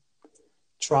on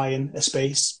trying a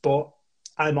space, but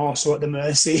I'm also at the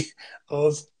mercy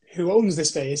of who owns the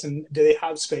space and do they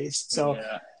have space. So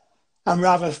I'm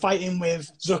rather fighting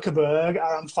with Zuckerberg,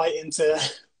 or I'm fighting to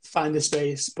find a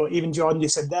space. But even Jordan, you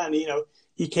said then, you know,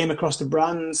 he came across the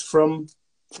brands from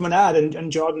an ad,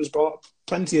 and Jordan's bought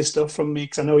plenty of stuff from me,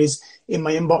 because I know he's in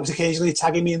my inbox occasionally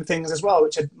tagging me in things as well,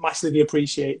 which I massively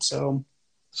appreciate. So,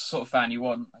 sort of fan you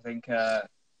want, I think,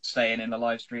 staying in the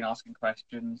live stream, asking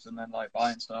questions, and then like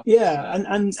buying stuff. Yeah,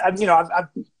 and you know, I've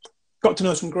got to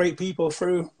know some great people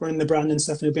through running the brand and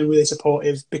stuff, and have been really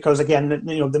supportive, because again,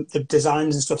 you know, the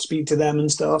designs and stuff speak to them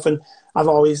and stuff. And I've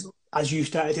always, as you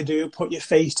started to do, put your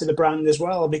face to the brand as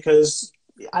well, because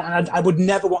I would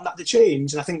never want that to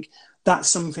change. And I think that's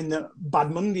something that Bad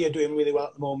Monday are doing really well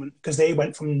at the moment, because they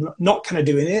went from not kind of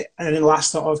doing it, and then in the last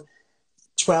sort of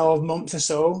 12 months or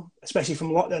so, especially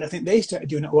from lockdown, I think they started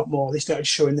doing it a lot more. They started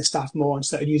showing the staff more and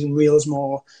started using reels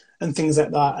more and things like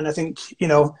that. And I think, you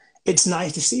know, it's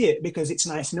nice to see it, because it's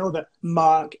nice to know that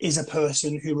Mark is a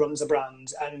person who runs a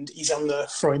brand, and he's on there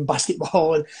throwing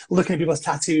basketball and looking at people's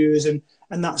tattoos and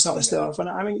that sort of stuff. And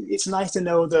I mean, it's nice to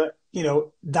know that, you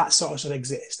know, that sort of stuff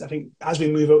exists. I think as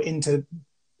we move out into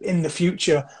in the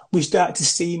future, we start to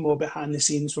see more behind the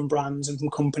scenes from brands and from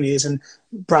companies, and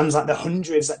brands like the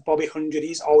Hundreds, like Bobby Hundred,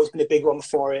 he's always been a big one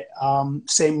for it.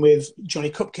 Same with Johnny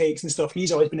Cupcakes and stuff.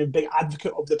 He's always been a big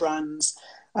advocate of the brands.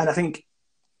 And I think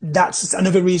that's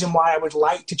another reason why I would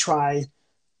like to try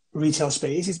retail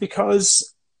space, is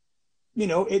because, you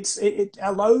know, it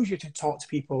allows you to talk to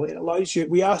people. It allows you,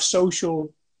 we are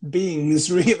social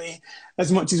beings, really,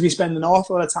 as much as we spend an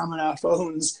awful lot of time on our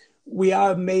phones. We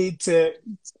are made to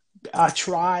our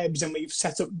tribes, and we've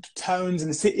set up towns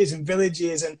and cities and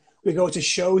villages, and we go to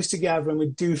shows together, and we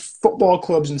do football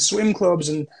clubs and swim clubs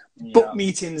and book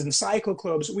meetings and cycle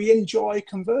clubs. We enjoy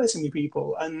conversing with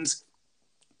people, and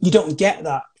you don't get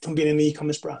that from being in the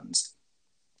e-commerce brands,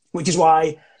 which is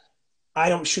why I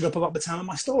don't shut up a lot of the time on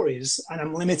my stories, and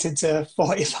I'm limited to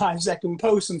 45-second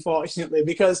posts, unfortunately,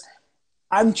 because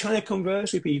I'm trying to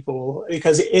converse with people,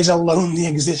 because it is a lonely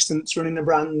existence running the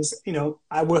brands. You know,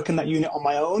 I work in that unit on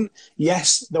my own.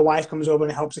 Yes, the wife comes over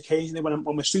and helps occasionally when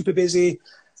we're super busy.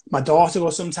 My daughter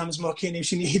will sometimes muck in if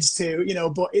she needs to, you know,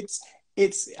 but it's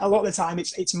a lot of the time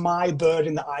it's my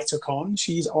burden that I took on.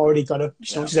 She's already got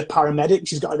she's a paramedic.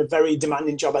 She's got a very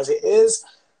demanding job as it is.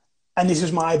 And this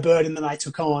was my burden that I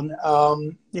took on,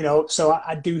 you know, so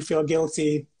I do feel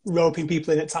guilty roping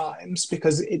people in at times,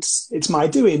 because it's my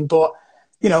doing. But,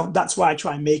 you know, that's why I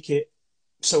try and make it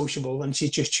sociable, and she's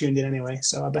just tuned in anyway,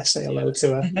 so I best say hello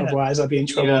to her, otherwise I'll be in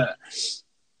trouble. Yeah.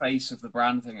 Face of the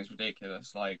brand thing is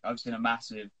ridiculous. Like, I've seen a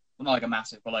massive, well, not like a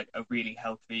massive, but like a really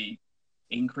healthy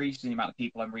increase in the amount of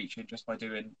people I'm reaching just by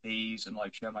doing these and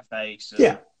like showing my face.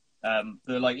 And,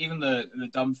 the like even the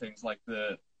dumb things like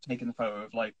the taking the photo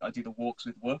of, like, I do the walks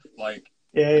with Woof. Like,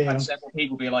 I've had several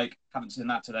people be like, haven't seen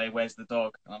that today, where's the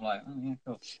dog? And I'm like, oh yeah,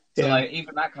 cool. So like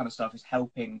even that kind of stuff is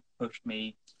helping push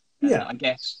me. And I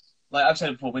guess, like I've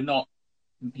said before, we're not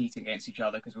competing against each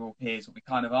other because we're all peers, but we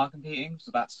kind of are competing.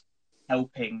 So that's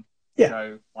helping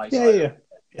show my side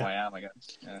who I am, I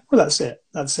guess. Yeah. Well, that's it.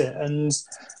 And,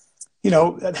 you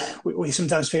know, we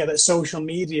sometimes forget that social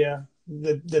media,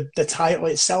 the title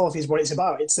itself is what it's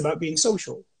about. It's about being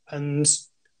social. And,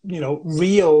 you know,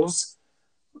 reels,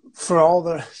 for all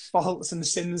the faults and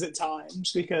sins at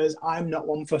times, because I'm not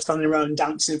one for standing around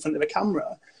dancing in front of a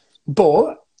camera,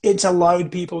 but it's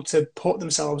allowed people to put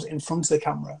themselves in front of the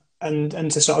camera and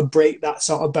to sort of break that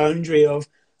sort of boundary of,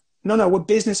 no, we're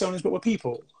business owners, but we're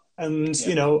people. And,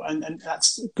 you know, and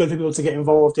that's good for people to get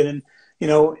involved in. And, you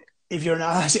know, if you're an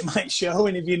arse, it might show.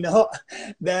 And if you're not,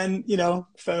 then, you know,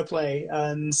 fair play.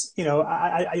 And, you know,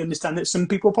 I understand that some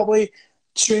people probably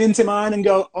tune into mine and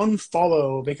go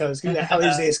unfollow because who the hell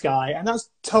is this guy? And that's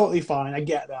totally fine. I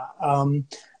get that.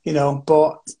 You know,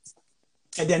 but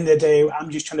at the end of the day, I'm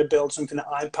just trying to build something that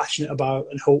I'm passionate about,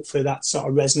 and hopefully that sort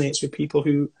of resonates with people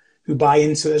who buy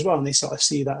into it as well, and they sort of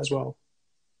see that as well.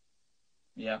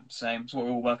 Yeah, same. It's what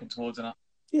we're all working towards, isn't it?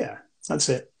 Yeah, that's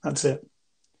it.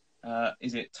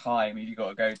 Is it time? You got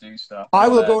to go do stuff. I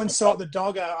will go and sort the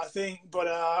dog out, I think. But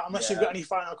unless you've got any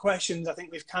final questions, I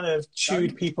think we've kind of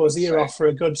chewed people's ear off for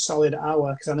a good solid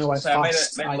hour, because I know I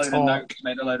made a load of notes,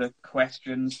 made a load of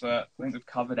questions, but I think we've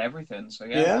covered everything. So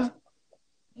yeah.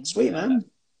 Sweet, man.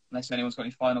 Unless anyone's got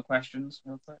any final questions,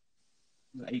 real quick.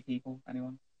 8 people,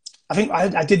 anyone? I think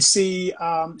I did see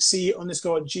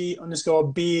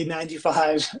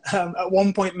C_G_B95 at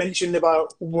one point mentioned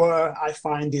about where I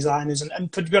find designers.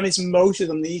 And to be honest, most of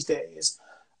them these days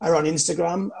are on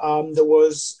Instagram. There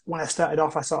was, when I started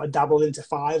off, I sort of dabbled into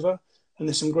Fiverr, and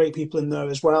there's some great people in there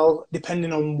as well,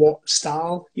 depending on what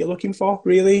style you're looking for,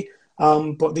 really.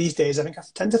 But these days, I think I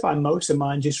tend to find most of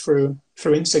mine just through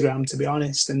Instagram, to be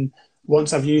honest. And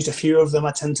once I've used a few of them,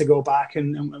 I tend to go back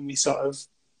and we sort of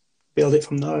build it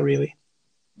from there, really.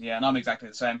 Yeah, and I'm exactly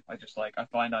the same. I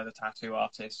find either tattoo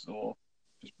artists or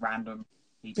just random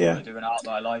people that do an art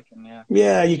that I like, and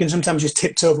you can sometimes just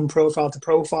tiptoe from profile to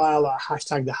profile, or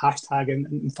hashtag the hashtag,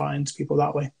 and find people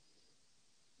that way.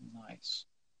 Nice.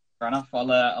 Fair enough.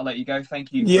 I'll let you go.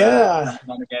 Thank you for coming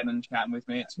on again and chatting with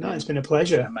me. It's been a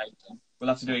pleasure. Amazing. We'll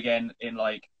have to do it again in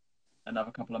like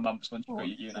another couple of months once you've got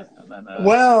your unit, and then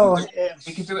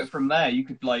we could do it from there. You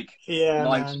could like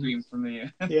live stream from the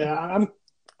I'm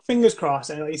fingers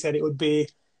crossed. And like you said, it would be,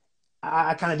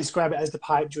 I kind of describe it as the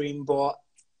pipe dream, but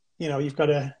you know, we've got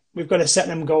to set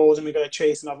them goals and we've got to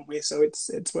chase them, haven't we? So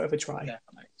it's worth a try.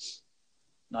 Definitely.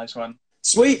 Nice one.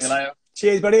 Sweet.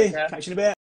 Cheers, buddy. Catch you in a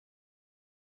bit.